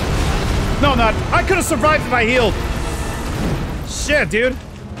 No, I'm not. I could have survived if I healed. Shit, dude.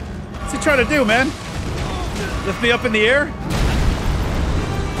 What's he trying to do, man? Lift me up in the air?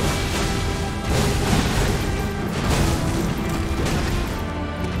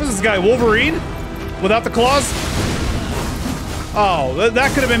 What is this guy, Wolverine? Without the claws? Oh,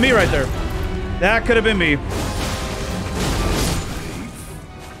 that could have been me right there. That could have been me.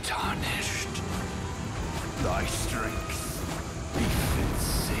 Tarnished. Thy strength befits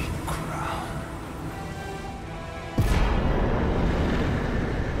same crown.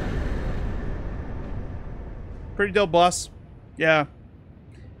 Pretty dope boss. Yeah.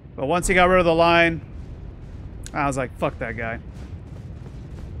 But once he got rid of the line, I was like, fuck that guy.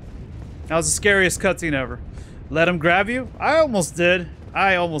 That was the scariest cutscene ever. Let him grab you? I almost did.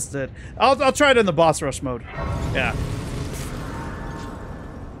 I almost did. I'll try it in the boss rush mode. Yeah.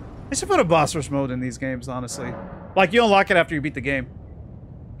 I should put a boss rush mode in these games, honestly. Like, you unlock it after you beat the game.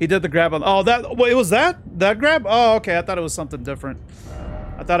 He did the grab on... Oh, that... Wait, it was that? That grab? Oh, okay. I thought it was something different.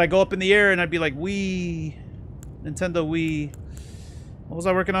 I thought I'd go up in the air and I'd be like, Wii... Nintendo Wii... What was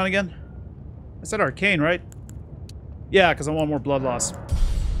I working on again? I said arcane, right? Yeah, because I want more blood loss.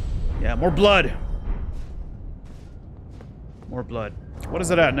 Yeah, more blood. More blood. What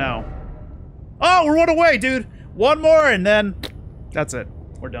is it at now? Oh, we're one away, dude. One more and then... That's it.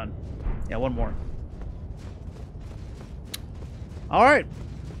 We're done. Yeah, one more. Alright.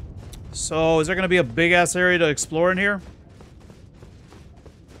 So, is there going to be a big-ass area to explore in here?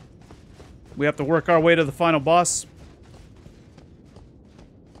 We have to work our way to the final boss.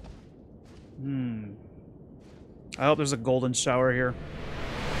 I hope there's a golden shower here.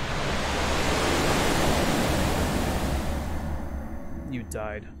 You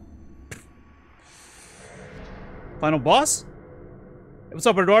died. Final boss? Hey, what's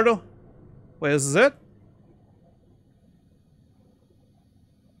up, Eduardo? Wait, this is it?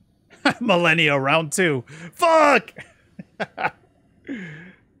 Millennia round 2. Fuck!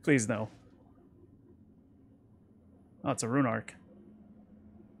 Please no. Oh, it's a rune arc.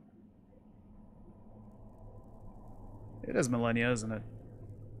 It is Millennia, isn't it?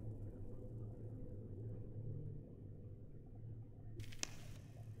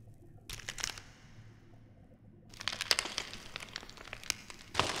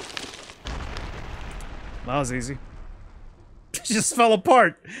 That was easy. It just fell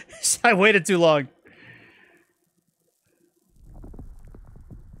apart. I waited too long.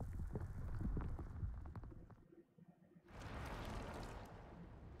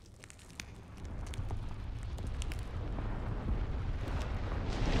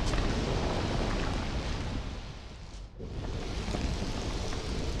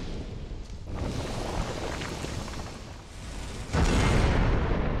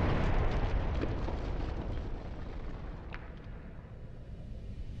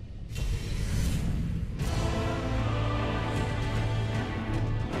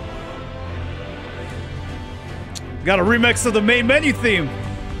 Got a remix of the main menu theme.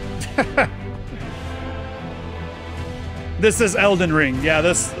 This is Elden Ring. Yeah,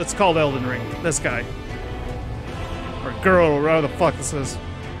 it's called Elden Ring. This guy. Or girl, or whatever the fuck this is.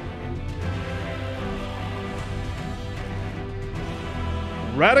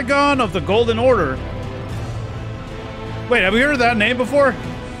 Radagon of the Golden Order. Wait, have we heard that name before?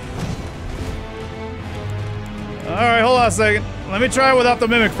 Alright, hold on a second. Let me try it without the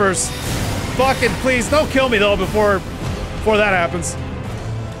mimic first. Fucking please, don't kill me though before that happens.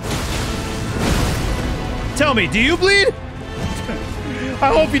 Tell me, do you bleed? I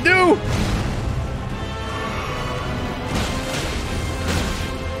hope you do!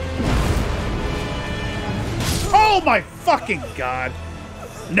 Oh my fucking god!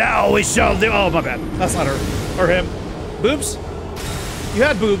 Now we shall do. Oh my bad. That's not her. Or him. Boobs? You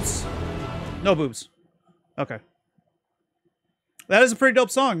had boobs. No boobs. Okay. That is a pretty dope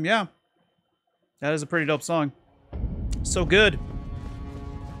song, yeah. That is a pretty dope song. So good.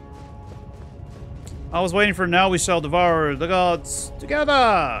 I was waiting for now we shall devour the gods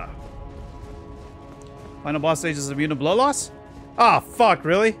together. Final boss stage is immune to blood loss? Ah, oh, fuck,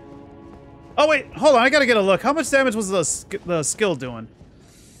 really? Oh wait, hold on, I gotta get a look. How much damage was the skill doing?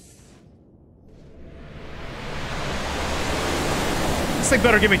 This thing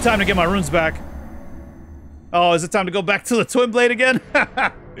better give me time to get my runes back. Oh, is it time to go back to the twin blade again?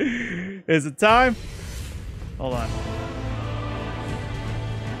 Is it time? Hold on.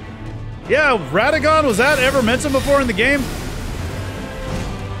 Yeah, Radagon, was that ever mentioned before in the game?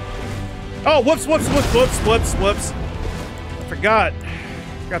 Oh, whoops, whoops, whoops, whoops, whoops, whoops. I forgot.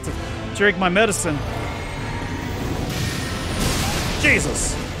 Forgot to drink my medicine.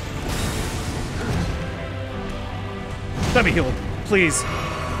 Jesus. Let me heal, please.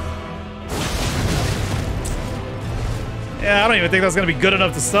 Yeah, I don't even think that's gonna be good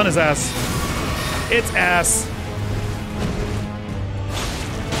enough to stun his ass. It's ass.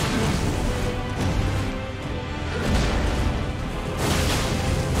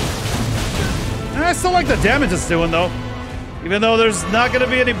 I still like the damage it's doing, though. Even though there's not gonna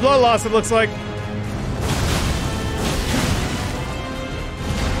be any blood loss, it looks like.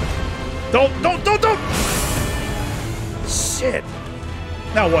 Don't! Shit.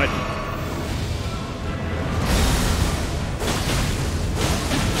 Now what?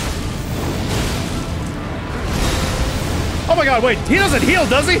 Oh my god, wait. He doesn't heal,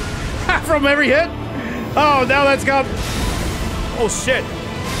 does he? From every hit? Oh, now that's got... Oh, shit.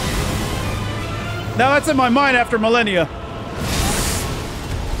 Now that's in my mind after millennia.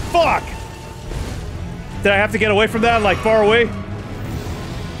 Fuck! Did I have to get away from that, like, far away?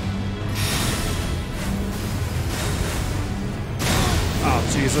 Oh,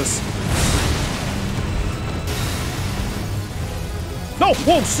 Jesus. No!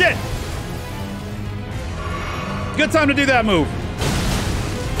 Whoa, shit! Good time to do that move.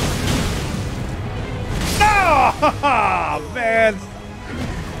 Oh, man!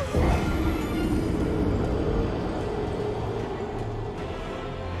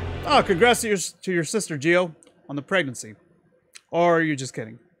 Oh, congrats to your sister, Gio, on the pregnancy. Or are you just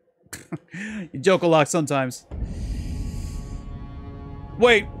kidding? You joke a lot sometimes.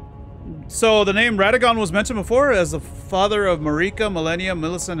 Wait, so the name Radagon was mentioned before as the father of Marika, Millennia,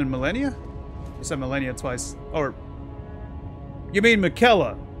 Millicent, and Millennia? You said Millennia twice. Or, you mean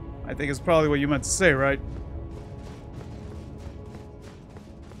Michaela? I think is probably what you meant to say, right?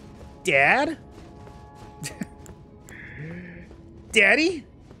 Dad? Daddy?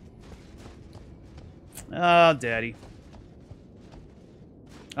 Oh, Daddy.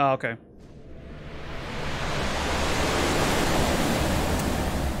 Oh, okay.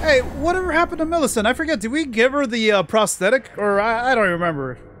 Hey, whatever happened to Millicent? I forget. Did we give her the prosthetic? Or I don't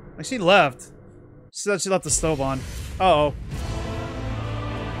remember. Like, she left. She said she left the stove on. Uh-oh.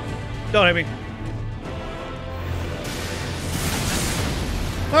 Don't hit me.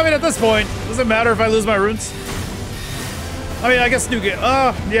 I mean, at this point, does it matter if I lose my runes? I mean, I guess new game.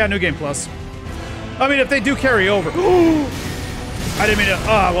 Yeah, new game plus. I mean, if they do carry over. I didn't mean to.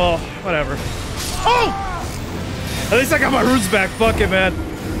 Oh, well, whatever. Oh! At least I got my runes back. Fuck it, man.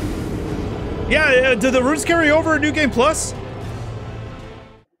 Yeah, do the runes carry over in New Game Plus?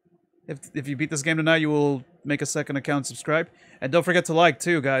 If you beat this game tonight, you will make a second account and subscribe. And don't forget to like,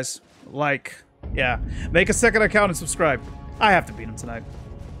 too, guys. Like. Yeah. Make a second account and subscribe. I have to beat him tonight.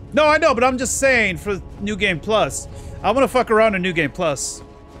 No, I know, but I'm just saying for New Game Plus. I want to fuck around in New Game Plus.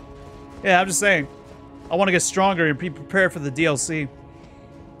 Yeah, I'm just saying. I want to get stronger and be prepared for the DLC.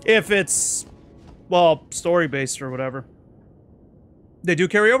 If it's, well, story-based or whatever. They do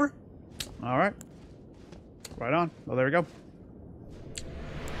carry over? Alright. Right on. Well, there we go.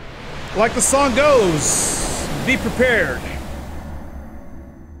 Like the song goes, Be prepared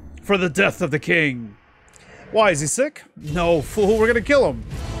for the death of the king. Why, is he sick? No, fool, we're gonna kill him.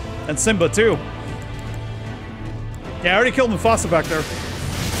 And Simba, too. Yeah, I already killed Mufasa back there.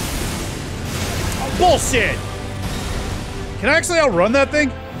 Oh, bullshit! Can I actually outrun that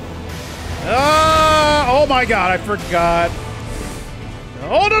thing? Oh my god, I forgot.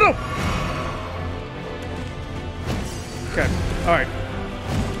 Oh, no, no! Okay, alright.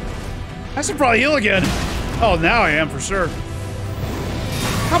 I should probably heal again. Oh, now I am for sure.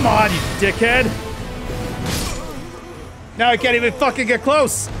 Come on, you dickhead. Now I can't even fucking get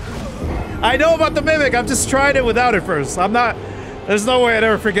close. I know about the Mimic. I'm just trying it without it first. I'm not... There's no way I'd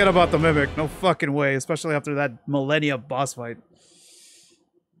ever forget about the Mimic. No fucking way. Especially after that Millennia boss fight.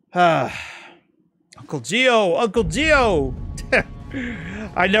 Uncle Geo! Uncle Geo!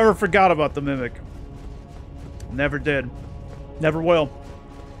 I never forgot about the Mimic. Never did. Never will.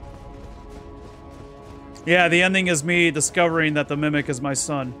 Yeah, the ending is me discovering that the Mimic is my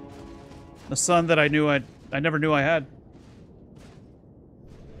son. The son that I never knew I had.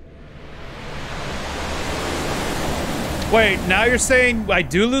 Wait, now you're saying I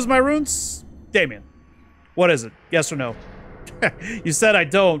do lose my runes? Damien, what is it? Yes or no? You said I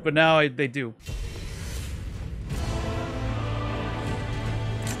don't, but now they do.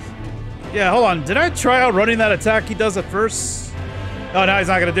 Yeah, hold on. Did I try out running that attack he does at first? Oh, now he's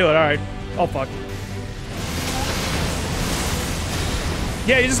not gonna do it. Alright. Oh, fuck.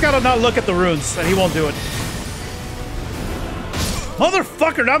 Yeah, you just gotta not look at the runes, and he won't do it.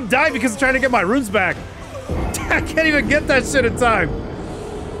 Motherfucker, I'm dying because I'm trying to get my runes back. I can't even get that shit in time.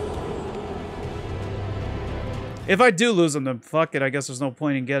 If I do lose them, then fuck it. I guess there's no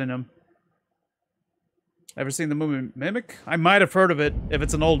point in getting them. Ever seen the movie Mimic? I might have heard of it, if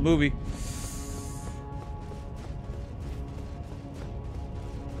it's an old movie.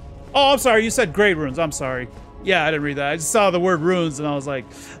 Oh, I'm sorry. You said great runes. I'm sorry. Yeah, I didn't read that. I just saw the word runes, and I was like,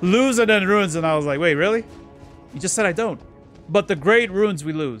 lose and then runes, and I was like, wait, really? You just said I don't. But the great runes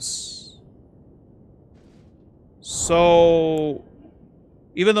we lose. So,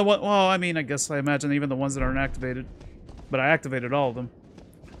 even the one, well, I mean, I imagine even the ones that aren't activated. But I activated all of them.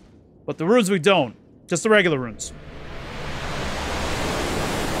 But the runes we don't. Just the regular runes.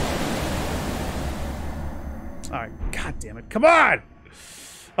 Alright, god damn it. Come on!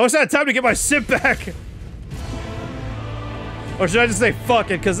 I wish I had time to get my shit back! Or should I just say fuck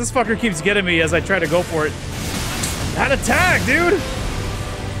it, because this fucker keeps getting me as I try to go for it. That attack, dude!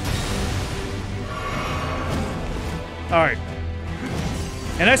 Alright.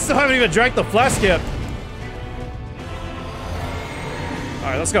 And I still haven't even drank the flask yet.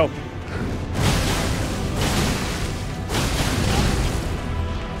 Alright, let's go.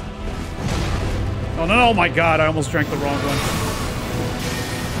 Oh no, oh my god, I almost drank the wrong one.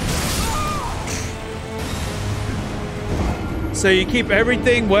 So you keep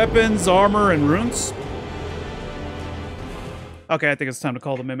everything, weapons, armor, and runes? Okay, I think it's time to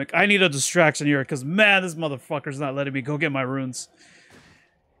call the Mimic. I need a distraction here, because man, this motherfucker's not letting me go get my runes.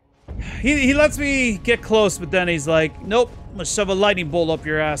 He lets me get close, but then he's like, nope, I'm gonna shove a lightning bolt up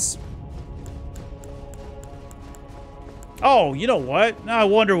your ass. Oh, you know what? Now I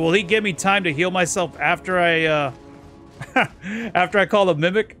wonder, will he give me time to heal myself after I, after I call the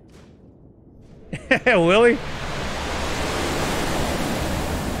Mimic? Will he?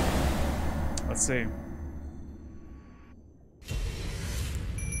 Let's see.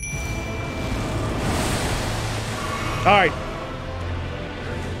 Alright.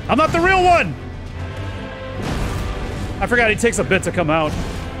 I'm not the real one! I forgot he takes a bit to come out.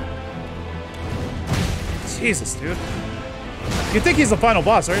 Jesus, dude. You think he's the final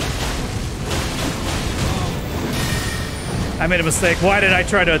boss, right? I made a mistake. Why did I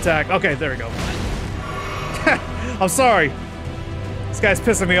try to attack? Okay, there we go. I'm sorry. This guy's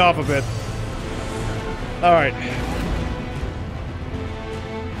pissing me off a bit. Alright.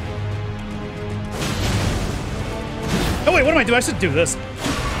 Oh wait, what am I doing? I should do this.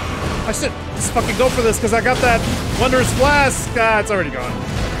 I should just fucking go for this because I got that Wondrous Flask. Ah, it's already gone.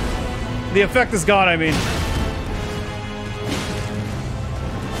 The effect is gone, I mean.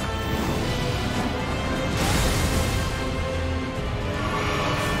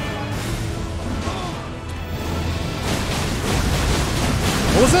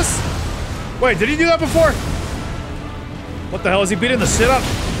 What was this? Wait, did he do that before? What the hell? Is he beating the shit up?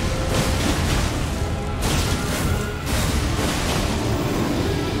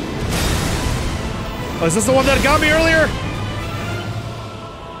 Oh, is this the one that got me earlier?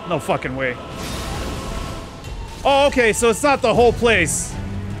 No fucking way. Oh, okay, so it's not the whole place.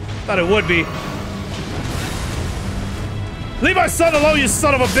 Thought it would be. Leave my son alone, you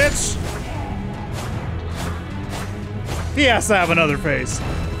son of a bitch! He has to have another face.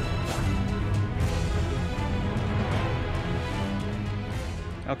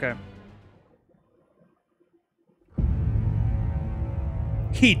 Okay.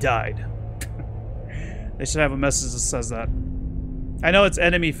 He died. They should have a message that says that. I know it's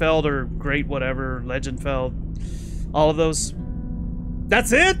enemy felled or great whatever, legend felled. All of those.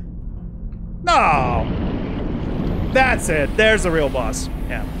 That's it? No. That's it. There's the real boss.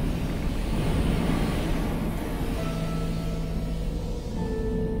 Yeah.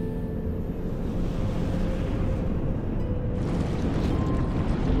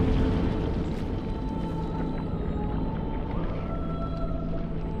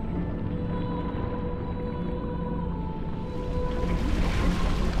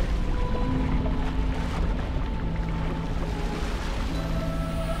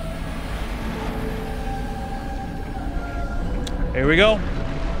 Here we go.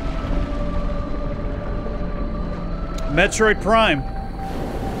 Metroid Prime.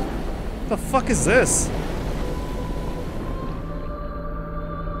 What the fuck is this?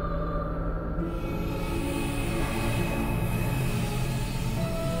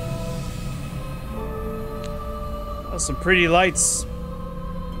 Oh, some pretty lights.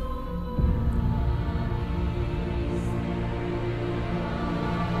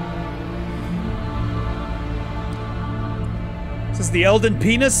 This is the Elden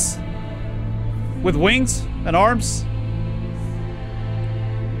Penis with wings and arms.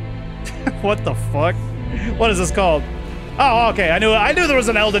 What the fuck? What is this called? Oh, okay. I knew there was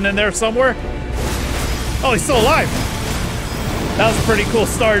an Elden in there somewhere. Oh, he's still alive. That was a pretty cool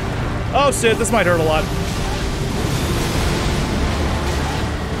start. Oh shit, this might hurt a lot.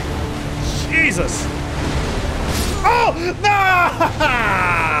 Jesus. Oh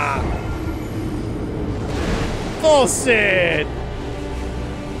no! Bullshit.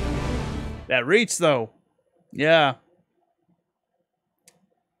 That reach though. Yeah.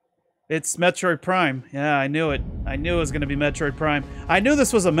 It's Metroid Prime. Yeah, I knew it. I knew it was going to be Metroid Prime. I knew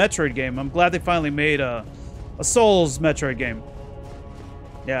this was a Metroid game. I'm glad they finally made a Souls Metroid game.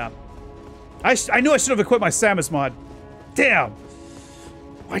 Yeah. I knew I should have equipped my Samus mod. Damn.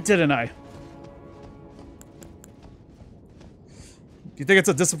 Why didn't I? Do you think it's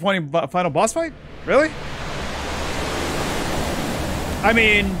a disappointing final boss fight? Really? I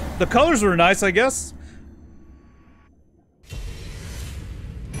mean, the colors were nice, I guess.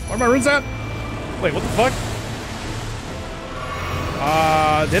 Where are my runes at? Wait, what the fuck?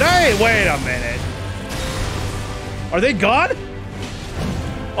 Did I? Wait a minute. Are they gone?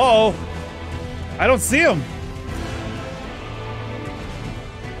 Uh-oh. I don't see them.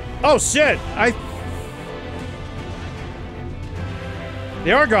 Oh, shit.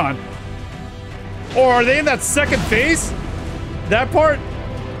 They are gone. Or are they in that second phase? That part?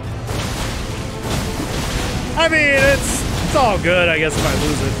 I mean, it's all good, I guess, if I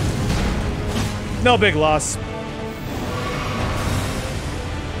lose it. No big loss.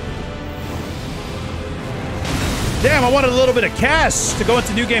 Damn, I wanted a little bit of cash to go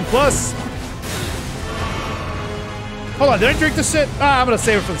into New Game Plus. Hold on, did I drink this shit? I'm gonna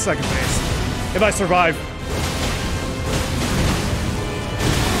save it for the second phase. If I survive.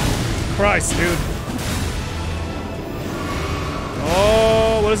 Christ, dude.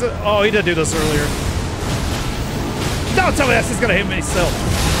 Oh, what is it? Oh, he did do this earlier. Don't tell me that's gonna hit me still.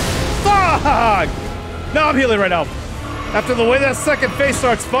 Fuck! No, I'm healing right now. After the way that second phase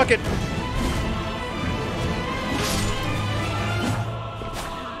starts, fuck it.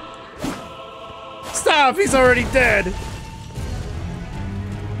 Stop! He's already dead.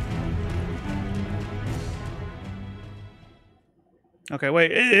 Okay,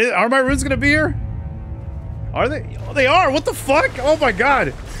 wait. Are my runes gonna be here? Are they? Oh, they are! What the fuck? Oh my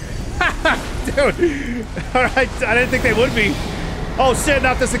god! Dude! Alright, I didn't think they would be. Oh shit,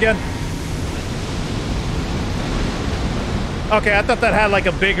 not this again. Okay, I thought that had like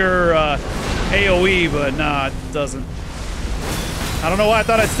a bigger AoE, but nah, it doesn't. I don't know why I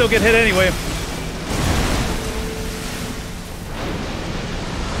thought I'd still get hit anyway.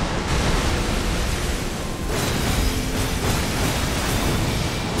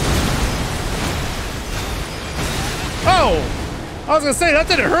 Oh! I was gonna say, that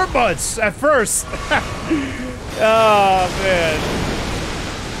didn't hurt much at first. Oh, man.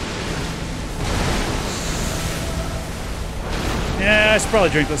 Yeah, I should probably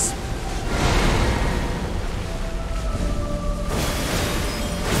drink this.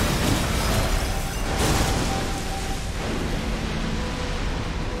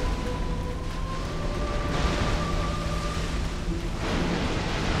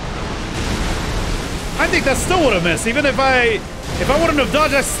 I think that still would have missed. Even if I wouldn't have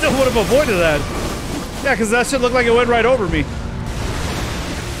dodged, I still would have avoided that. Yeah, because that shit looked like it went right over me.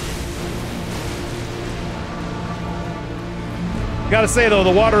 Gotta say, though,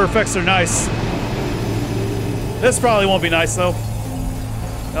 the water effects are nice. This probably won't be nice, though.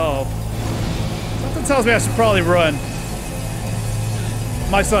 Uh-oh. Something tells me I should probably run.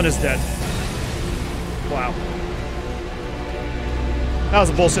 My son is dead. Wow. That was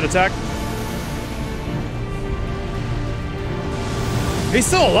a bullshit attack. He's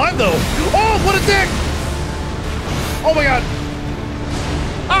still alive, though. Oh, what a dick! Oh my god.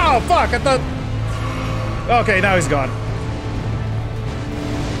 Oh, fuck, I thought... Okay, now he's gone.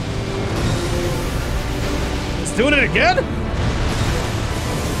 He's doing it again?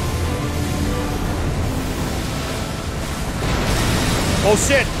 Oh,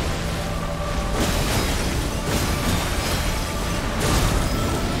 shit.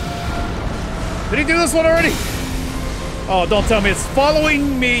 Did he do this one already? Oh, don't tell me it's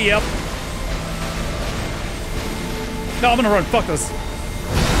following me. Yep. No, I'm gonna run. Fuck this.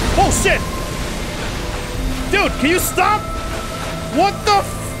 Oh, shit! Dude, can you stop? What the f...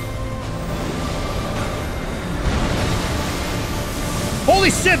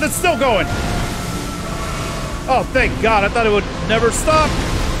 Holy shit, that's still going. Oh, thank God. I thought it would never stop.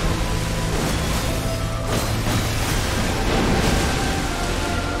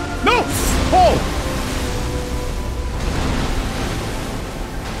 No! Oh!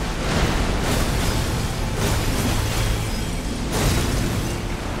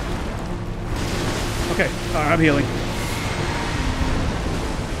 Okay, alright, I'm healing.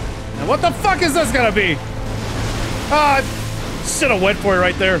 Now what the fuck is this gonna be? Ah, I should've went for it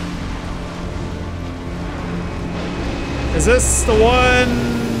right there. Is this the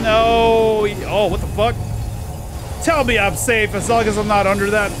one? No. Oh, what the fuck? Tell me I'm safe as long as I'm not under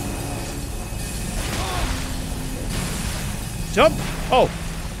that. Jump. Oh.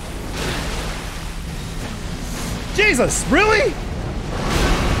 Jesus, really?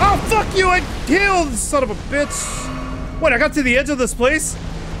 Oh, fuck you! I healed, son of a bitch! Wait, I got to the edge of this place?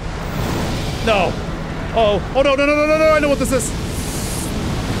 No. Uh-oh. Oh, no, no, no, no, no, no, I know what this is.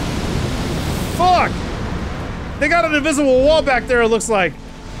 Fuck! They got an invisible wall back there, it looks like.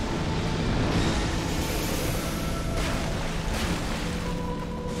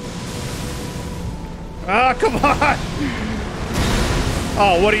 Ah, come on!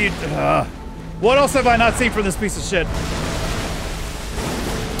 Oh, what are you... what else have I not seen from this piece of shit?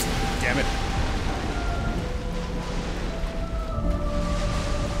 Damn it.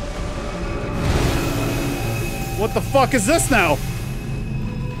 What the fuck is this now?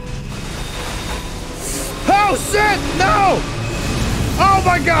 Oh shit! No! Oh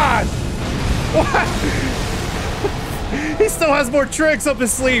my god! What? He still has more tricks up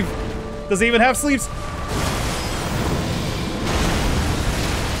his sleeve. Does he even have sleeves?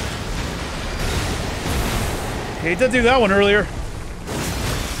 He did do that one earlier.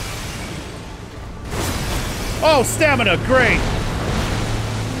 Oh, stamina, great.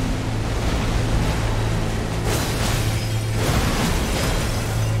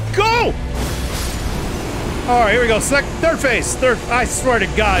 Go! All right, here we go. Third phase. I swear to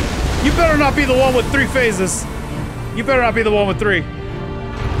God, you better not be the one with 3 phases. You better not be the one with 3.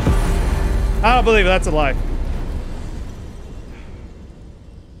 I don't believe it. That's a lie.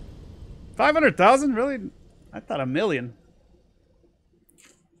 500,000? Really? I thought 1 million.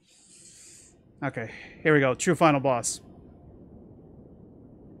 Okay, here we go. True final boss.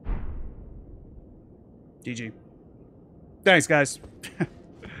 GG. Thanks, guys.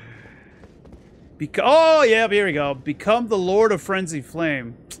 Oh, yeah, here we go. Become the Lord of Frenzy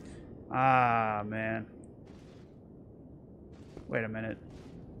Flame. Ah, man. Wait a minute.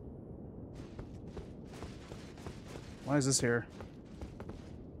 Why is this here?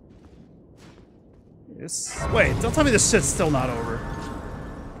 Wait, don't tell me this shit's still not over.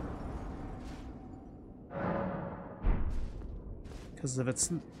 Because if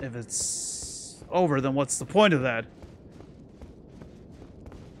it's over, then what's the point of that?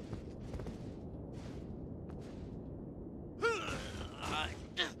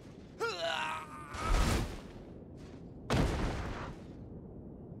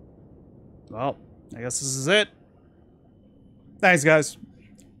 Well, I guess this is it. Thanks, guys.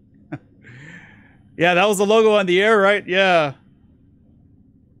 Yeah, that was the logo on the air, right? Yeah.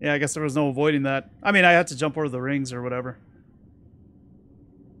 Yeah, I guess there was no avoiding that. I mean, I had to jump over the rings or whatever.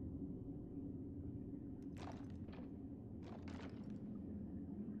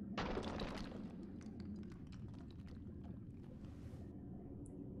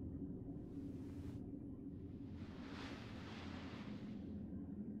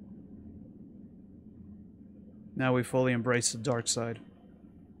 Now we fully embrace the dark side.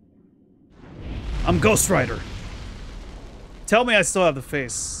 I'm Ghost Rider. Tell me I still have the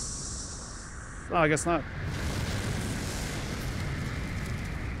face. Oh, I guess not.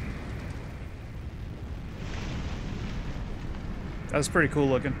 That's pretty cool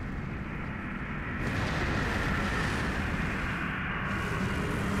looking.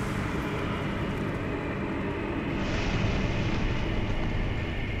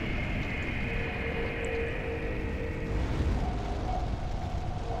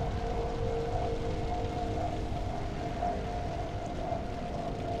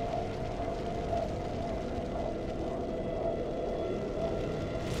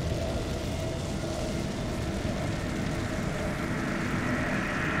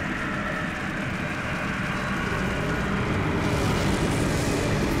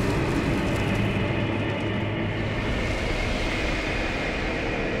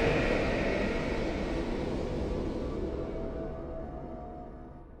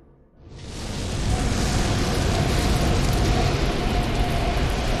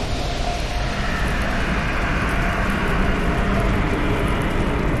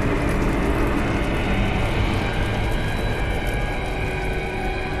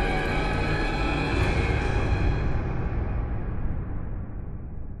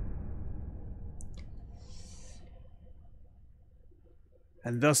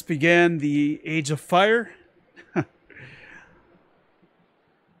 And thus began the Age of Fire.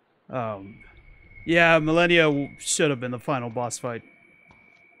 Yeah, Millennia should have been the final boss fight.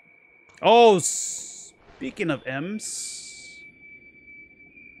 Oh, speaking of M's,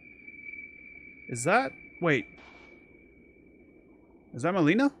 is that? Wait, is that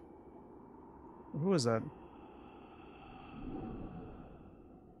Melina? Who is that?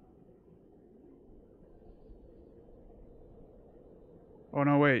 Oh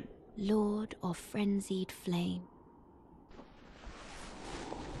no, wait. Lord of frenzied flame.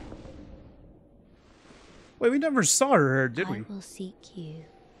 Wait, we never saw her, did we? I will seek you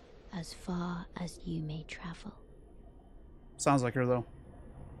as far as you may travel. Sounds like her, though.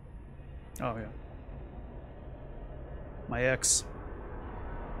 Oh, yeah. My ex.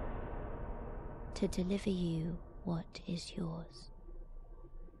 To deliver you what is yours.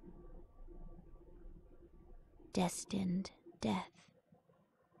 Destined death.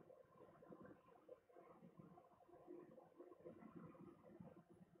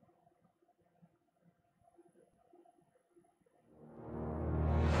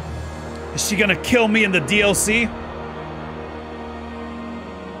 Is she gonna kill me in the DLC?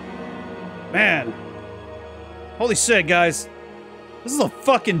 Man. Holy shit, guys. This is a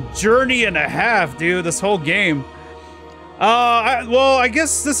fucking journey and a half, dude, this whole game. Well, I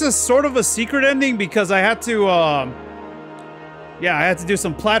guess this is sort of a secret ending because I had to, yeah, I had to do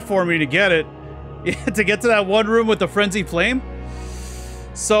some platforming to get it. To get to that one room with the frenzy flame.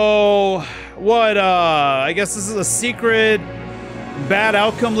 So, what, I guess this is a secret bad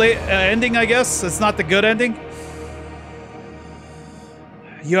outcome ending, I guess. It's not the good ending.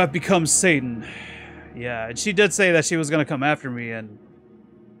 You have become Satan. Yeah, and she did say that she was gonna come after me and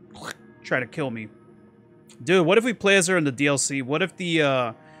try to kill me. Dude, what if we play as her in the DLC? What if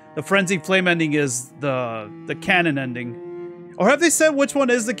the frenzy flame ending is the canon ending? Or have they said which one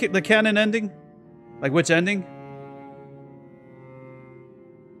is the canon ending? Like which ending?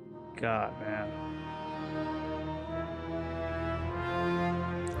 God, man.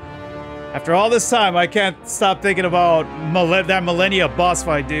 After all this time, I can't stop thinking about that Millennia boss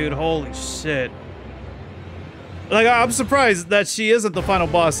fight, dude. Holy shit. Like, I'm surprised that she isn't the final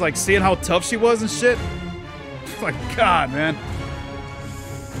boss. Like, seeing how tough she was and shit. Like, God, man.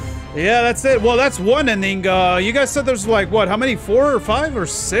 Yeah, that's it. Well, that's one ending. You guys said there's like, what, how many? 4 or 5 or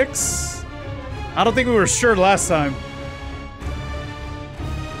 6? I don't think we were sure last time.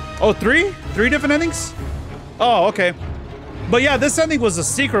 Oh, 3? 3 different endings? Oh, okay. But yeah, this ending was a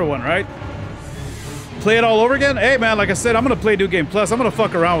secret one, right? Play it all over again? Hey, man, like I said, I'm gonna play New Game Plus. I'm gonna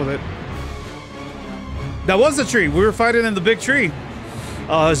fuck around with it. That was the tree. We were fighting in the big tree.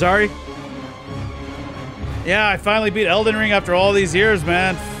 Zari. Yeah, I finally beat Elden Ring after all these years,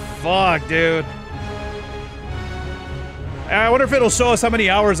 man. Fuck, dude. I wonder if it'll show us how many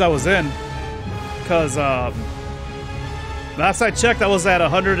hours I was in. Because, last I checked, I was at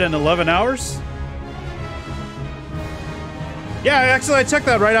 111 hours. Yeah, actually, I checked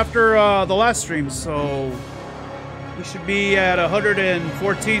that right after the last stream, so we should be at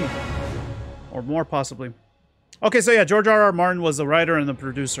 114 or more, possibly. Okay, so yeah, George R.R. Martin was the writer and the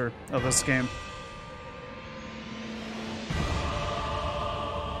producer of this game.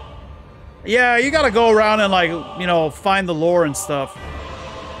 Yeah, you gotta go around and, like, you know, find the lore and stuff.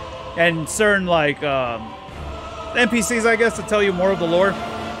 And certain, like, NPCs, I guess, to tell you more of the lore.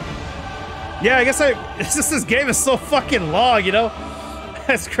 Yeah, I guess it's just this game is so fucking long, you know?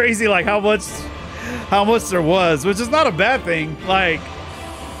 That's crazy, like how much there was, which is not a bad thing. Like,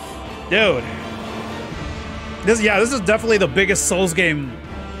 dude. This is definitely the biggest Souls game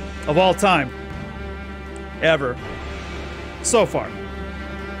of all time. Ever. So far.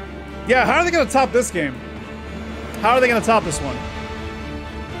 Yeah, how are they gonna top this game? How are they gonna top this one?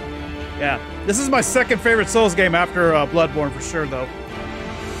 Yeah. This is my second favorite Souls game after Bloodborne for sure, though.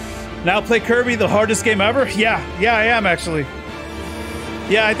 Now play Kirby, the hardest game ever? Yeah, I am actually.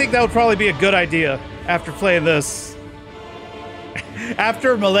 Yeah, I think that would probably be a good idea after playing this.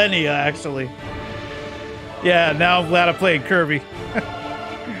 After millennia, actually. Yeah, now I'm glad I played Kirby.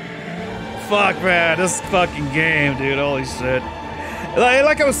 Fuck, man, this fucking game, dude. Holy shit.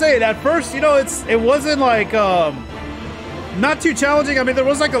 Like I was saying, at first, you know, it wasn't like not too challenging. I mean, there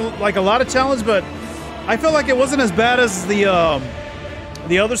was like a lot of challenge, but I felt like it wasn't as bad as the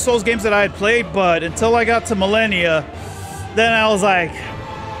other Souls games that I had played. But until I got to millennia, then I was like,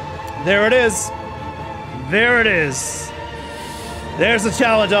 there it is. There it is. There's the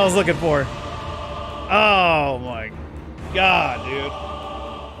challenge I was looking for. Oh my god, dude.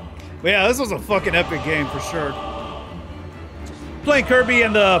 But yeah, this was a fucking epic game for sure. Playing Kirby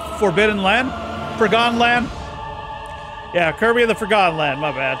in the Forbidden Land? Forgotten Land? Yeah, Kirby in the Forgotten Land,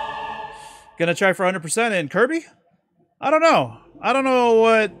 my bad. Gonna try for 100% in Kirby? I don't know. I don't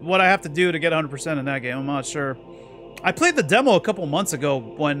know what I have to do to get 100% in that game. I'm not sure. I played the demo a couple months ago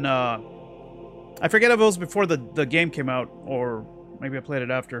when, I forget if it was before the game came out, or maybe I played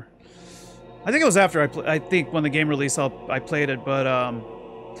it after. I think it was after I think when the game released, I played it, but,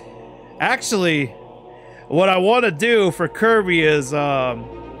 actually, what I want to do for Kirby is, I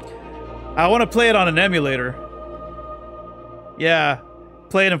want to play it on an emulator. Yeah,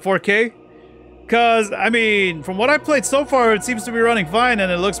 play it in 4K. Because, I mean, from what I played so far, it seems to be running fine and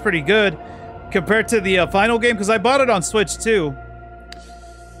it looks pretty good compared to the final game, because I bought it on Switch too.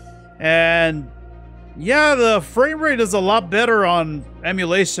 And, yeah, the frame rate is a lot better on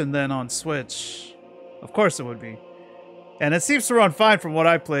emulation than on Switch. Of course it would be. And it seems to run fine from what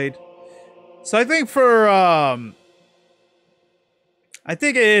I played. So I think for, I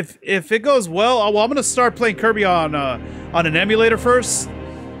think if it goes well, I'm gonna start playing Kirby on an emulator first.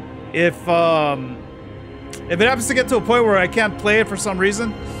 If it happens to get to a point where I can't play it for some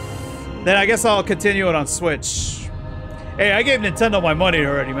reason, then I guess I'll continue it on Switch. Hey, I gave Nintendo my money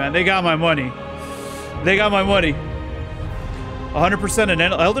already, man. They got my money. They got my money. 100% in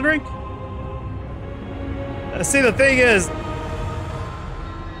Elden Ring? See, the thing is,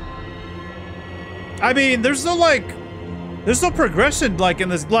 I mean, there's no progression like in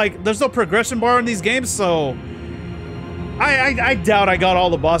this, like there's no progression bar in these games, so I doubt I got all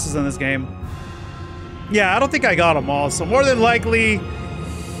the bosses in this game. Yeah, I don't think I got them all, so more than likely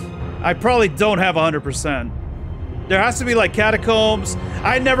I probably don't have 100%. There has to be like catacombs.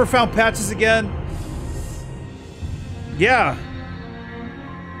 I never found patches again. Yeah.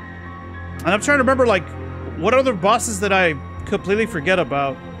 And I'm trying to remember like what other bosses did I completely forget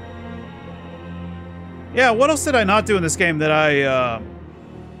about. Yeah, what else did I not do in this game that I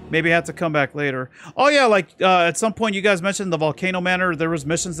maybe had to come back later? Oh yeah, like at some point you guys mentioned the Volcano Manor. There was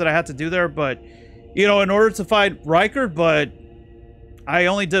missions that I had to do there, but you know, in order to fight Riker, but I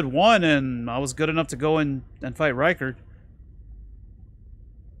only did one and I was good enough to go in and fight Riker.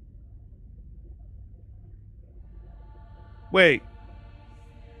 Wait.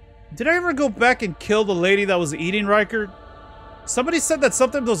 Did I ever go back and kill the lady that was eating Riker? Somebody said that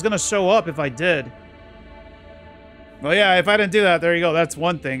something was gonna show up if I did. Well, yeah, if I didn't do that, there you go. That's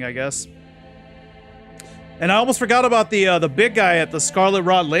one thing, I guess. And I almost forgot about the big guy at the Scarlet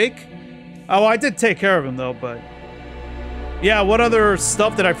Rot Lake. Oh, I did take care of him, though, but... Yeah, what other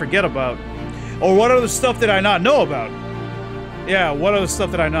stuff did I forget about? Or what other stuff did I not know about? Yeah, what other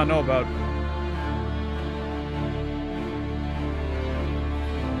stuff did I not know about?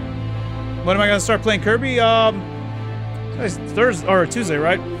 When am I gonna start playing Kirby? It's Thursday, or Tuesday,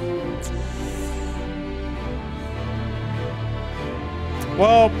 right?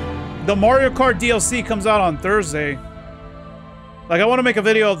 Well, the Mario Kart DLC comes out on Thursday. Like, I want to make a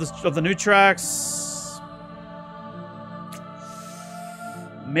video of the new tracks.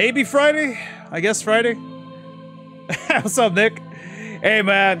 Maybe Friday? I guess Friday. What's up, Nick? Hey,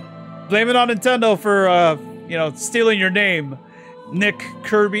 man. Blame it on Nintendo for, you know, stealing your name. Nick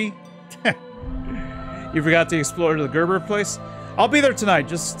Kirby. You forgot to explore the Gerber place? I'll be there tonight.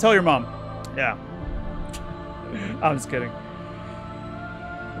 Just tell your mom. Yeah. I'm just kidding.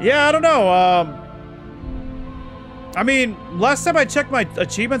 Yeah, I don't know. I mean, last time I checked my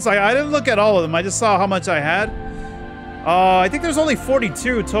achievements, I didn't look at all of them. I just saw how much I had. I think there's only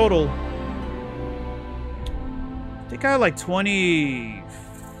 42 total. think I had like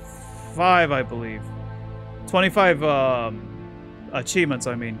 25, I believe. 25 achievements,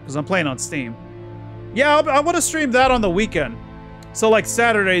 I mean, because I'm playing on Steam. Yeah, I want to stream that on the weekend. So like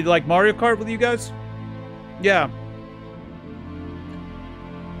Saturday, like Mario Kart with you guys. Yeah.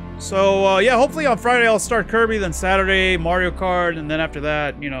 So yeah, hopefully on Friday I'll start Kirby, then Saturday Mario Kart, and then after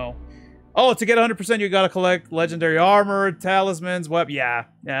that, you know. Oh, to get 100% you gotta collect legendary armor, talismans, yeah,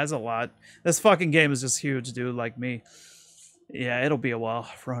 that's a lot. This fucking game is just huge, dude, like me. Yeah, it'll be a while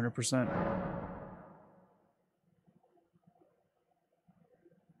for 100%.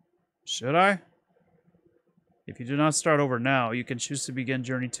 Should I? If you do not start over now, you can choose to begin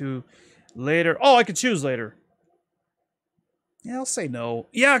Journey 2 later. Oh, I can choose later. Yeah, I'll say no.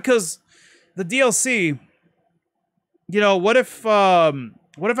 Yeah, because the DLC, you know, what if I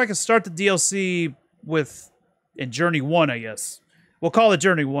could start the DLC in Journey 1, I guess. We'll call it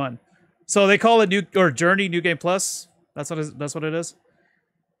Journey 1. So they call it Journey New Game Plus. That's what it is.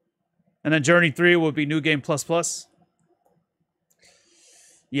 And then Journey 3 would be New Game Plus Plus.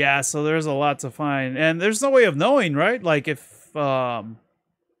 Yeah, so there's a lot to find. And there's no way of knowing, right? Like if like,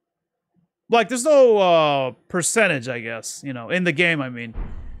 there's no percentage, I guess, you know, in the game, I mean.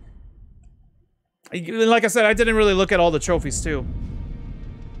 Like I said, I didn't really look at all the trophies, too.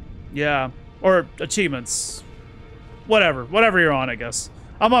 Yeah. Or achievements. Whatever you're on, I guess.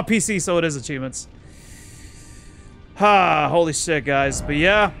 I'm on PC, so it is achievements. Ha, holy shit, guys. But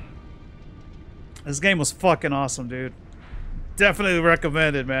yeah. This game was fucking awesome, dude. Definitely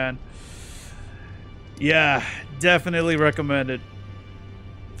recommended, man. Yeah, definitely recommended.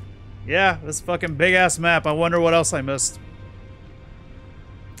 Yeah, this fucking big-ass map. I wonder what else I missed.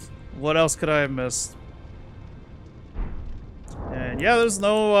 What else could I have missed? And yeah, there's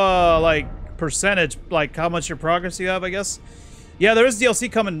no, like, percentage, like, how much your progress you have, I guess. Yeah, there is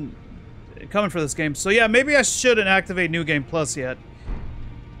DLC coming for this game. So yeah, maybe I shouldn't activate New Game Plus yet.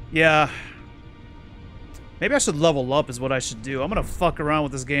 Yeah. Maybe I should level up is what I should do. I'm gonna fuck around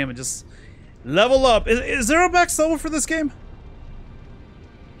with this game and just level up. Is there a max level for this game?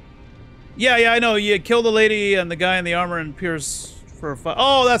 Yeah, I know. You kill the lady and the guy in the armor and appears for a fight.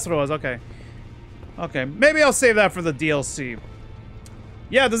 Oh, that's what it was. Okay. Okay, maybe I'll save that for the DLC.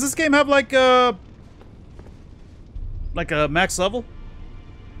 Yeah, does this game have like a max level?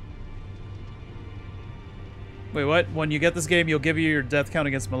 Wait, what? When you get this game, you'll give you your death count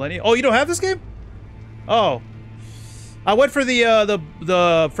against Millennia. Oh, you don't have this game? Oh. I went for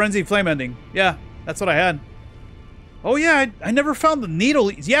the Frenzy Flame ending. Yeah, that's what I had. Oh yeah, I never found the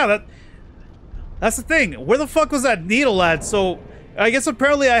needle. Yeah, that's the thing. Where the fuck was that needle at? So, I guess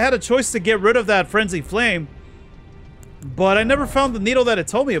apparently I had a choice to get rid of that Frenzy Flame. But I never found the needle that it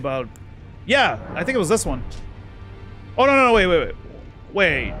told me about. Yeah, I think it was this one. Oh, no,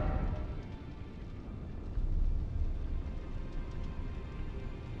 wait.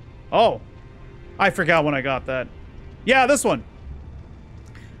 Oh. I forgot when I got that. Yeah, this one.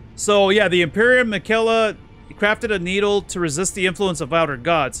 So, yeah, the Imperium Michaela crafted a needle to resist the influence of outer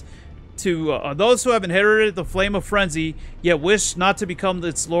gods. To those who have inherited the flame of frenzy, yet wish not to become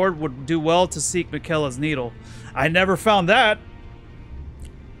its lord, would do well to seek Michaela's needle. I never found that.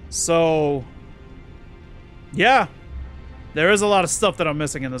 So, yeah. There is a lot of stuff that I'm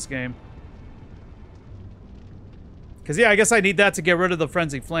missing in this game. Because, yeah, I guess I need that to get rid of the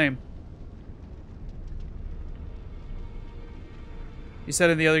frenzy flame. You said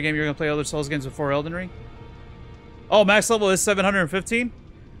in the other game you're going to play other Souls games before Elden Ring? Oh, max level is 715?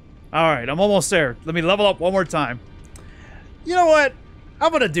 Alright, I'm almost there. Let me level up one more time. You know what? I'm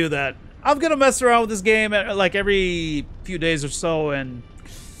going to do that. I'm going to mess around with this game like every few days or so and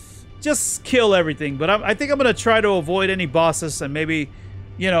just kill everything. But I think I'm going to try to avoid any bosses and maybe,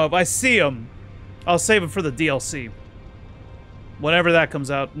 you know, if I see them, I'll save them for the DLC. Whenever that comes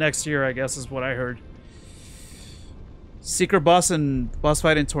out next year, I guess is what I heard. Secret boss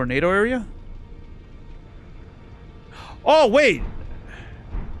fight in Tornado area? Oh, wait.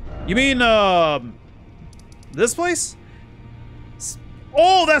 You mean, this place?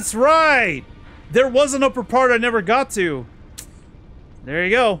 Oh, that's right! There was an upper part I never got to. There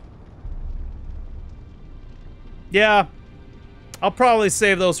you go. Yeah. I'll probably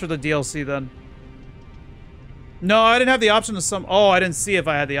save those for the DLC then. No, I didn't have the option to summon... Oh, I didn't see if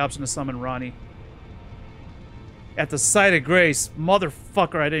I had the option to summon Ronnie. At the site of grace.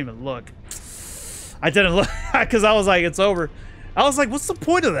 Motherfucker, I didn't even look. I didn't look, because I was like, it's over. I was like, what's the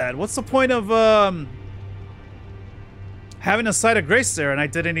point of that? What's the point of, having a site of grace there? And I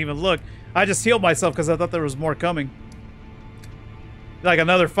didn't even look. I just healed myself because I thought there was more coming. Like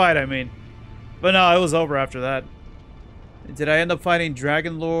another fight, I mean. But no, it was over after that. Did I end up fighting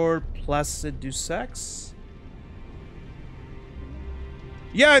Dragon Lord Placid Dusax?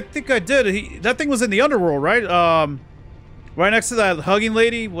 Yeah, I think I did. That thing was in the underworld, right? Right next to that hugging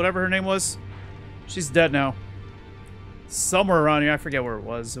lady, whatever her name was. She's dead now. Somewhere around here, I forget where it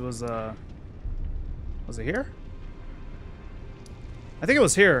was. It was it here? I think it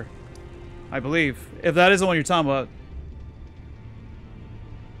was here. I believe. If that is the one you're talking about.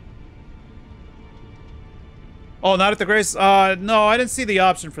 Oh, not at the Grace? No, I didn't see the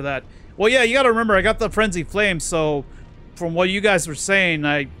option for that. Well, yeah, you gotta remember, I got the Frenzy Flame, so from what you guys were saying,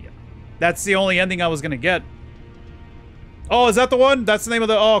 that's the only ending I was gonna get. Oh, is that the one? That's the name of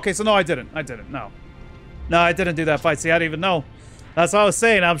the... Oh, okay, so no, I didn't. No. No, I didn't do that fight. See, I didn't even know. That's what I was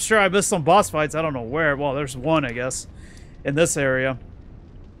saying. I'm sure I missed some boss fights. I don't know where. Well, there's one, I guess, in this area.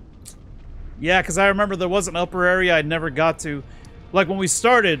 Yeah, because I remember there was an upper area I never got to. Like, when we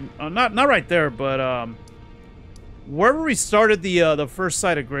started... not right there, but... wherever we started the first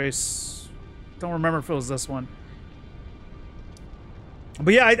site of Grace. Don't remember if it was this one.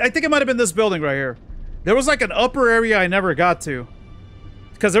 But yeah, I think it might have been this building right here. There was like an upper area I never got to.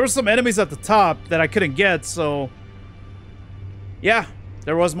 Because there were some enemies at the top that I couldn't get, so... yeah,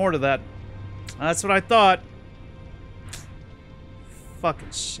 there was more to that. That's what I thought. Fucking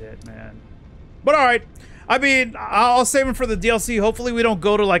shit, man. But alright. I mean, I'll save them for the DLC. Hopefully we don't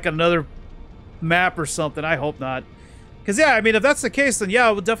go to like another map or something. I hope not. Because yeah, I mean, if that's the case, then yeah,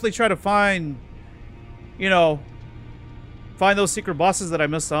 I will definitely try to find... you know... find those secret bosses that I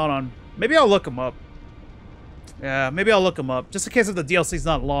missed out on. Maybe I'll look them up. Yeah, maybe I'll look them up. Just in case if the DLC's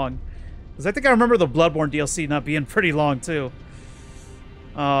not long. Because I think I remember the Bloodborne DLC not being pretty long, too.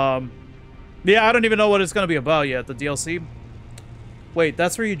 Yeah, I don't even know what it's going to be about yet, the DLC. Wait,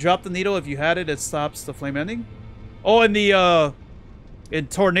 that's where you drop the needle. If you had it, it stops the flame ending? Oh, in the, in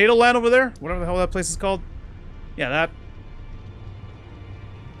Tornado Land over there? Whatever the hell that place is called. Yeah, that.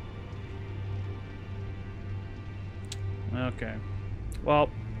 Okay.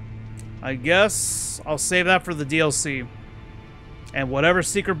 Well... I guess I'll save that for the DLC. And whatever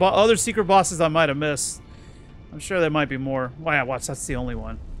other secret bosses I might have missed. I'm sure there might be more. Well, yeah, watch, that's the only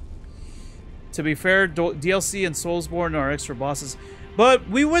one. To be fair, DLC and Soulsborne are extra bosses. But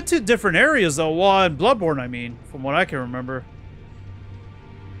we went to different areas, though. Well, in Bloodborne, I mean, from what I can remember.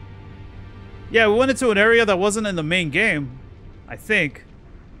 Yeah, we went into an area that wasn't in the main game, I think.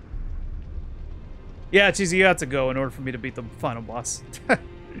 Yeah, Cheesy, you had to go in order for me to beat the final boss.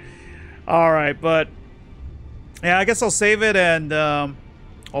 Alright, but yeah, I guess I'll save it, and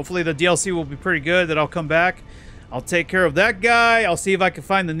hopefully the DLC will be pretty good, that I'll come back. I'll take care of that guy. I'll see if I can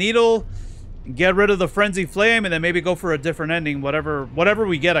find the needle, get rid of the Frenzy Flame, and then maybe go for a different ending, whatever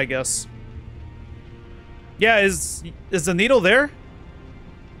we get, I guess. Yeah, is the needle there?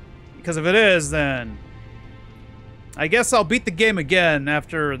 Because if it is, then I guess I'll beat the game again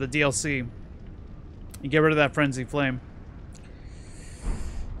after the DLC and get rid of that Frenzy Flame.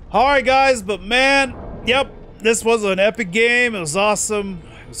 Alright guys, but man, yep, this was an epic game. It was awesome.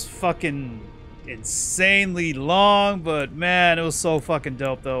 It was fucking insanely long, but man, it was so fucking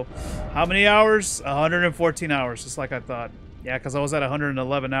dope though. How many hours? 114 hours, just like I thought. Yeah, because I was at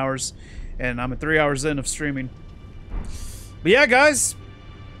 111 hours, and I'm at 3 hours in of streaming. But yeah, guys,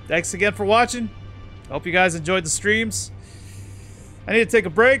 thanks again for watching. Hope you guys enjoyed the streams. I need to take a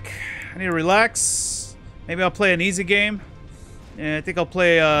break. I need to relax. Maybe I'll play an easy game. Yeah, I think I'll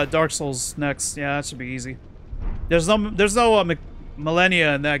play Dark Souls next. Yeah, that should be easy. There's no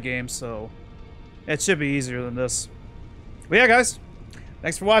millennia in that game, so it should be easier than this. But yeah, guys,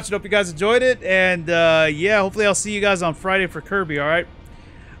 thanks for watching. Hope you guys enjoyed it, and yeah, hopefully I'll see you guys on Friday for Kirby. All right,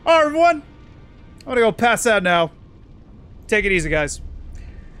 everyone, I'm gonna go pass out now. Take it easy, guys.